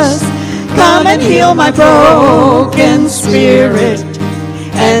Jesus, come and heal my broken spirit.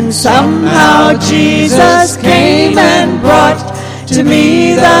 And somehow Jesus came and brought to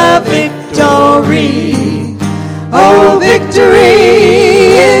me the victory. Oh,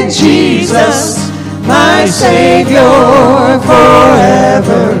 victory in Jesus, my Savior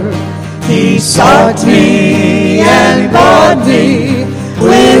forever. He sought me and bought me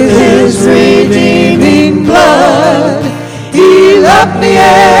with his redeeming blood. He loved me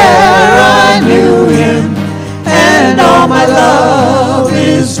ere I knew him, and all my love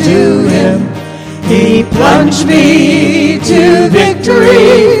is to him. He plunged me to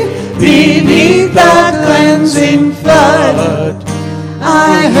victory beneath the cleansing flood.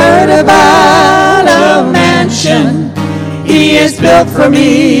 I heard about a mansion he has built for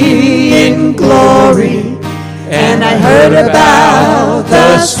me in glory, and I heard about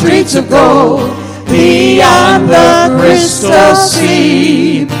the streets of gold beyond the crystal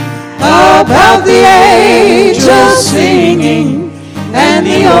sea, about the angels singing and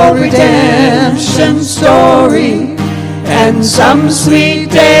the old redemption story. And some sweet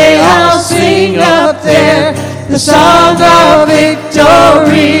day I'll sing up there the song of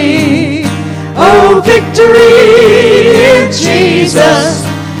victory. Oh, victory in Jesus,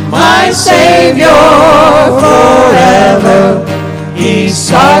 my Savior forever. He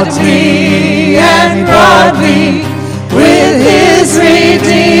sought me and brought me with his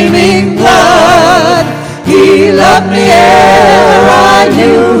redeeming blood. He loved me ere I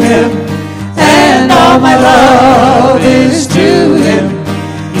knew him, and all my love is to him.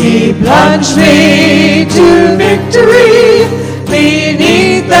 He plunged me to victory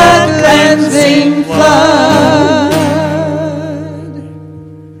beneath the cleansing flood.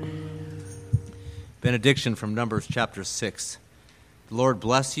 Benediction from Numbers chapter 6. The Lord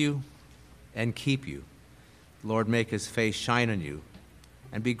bless you and keep you. The Lord make his face shine on you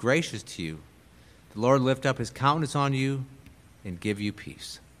and be gracious to you. The Lord lift up his countenance on you and give you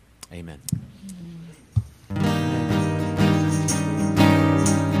peace. Amen.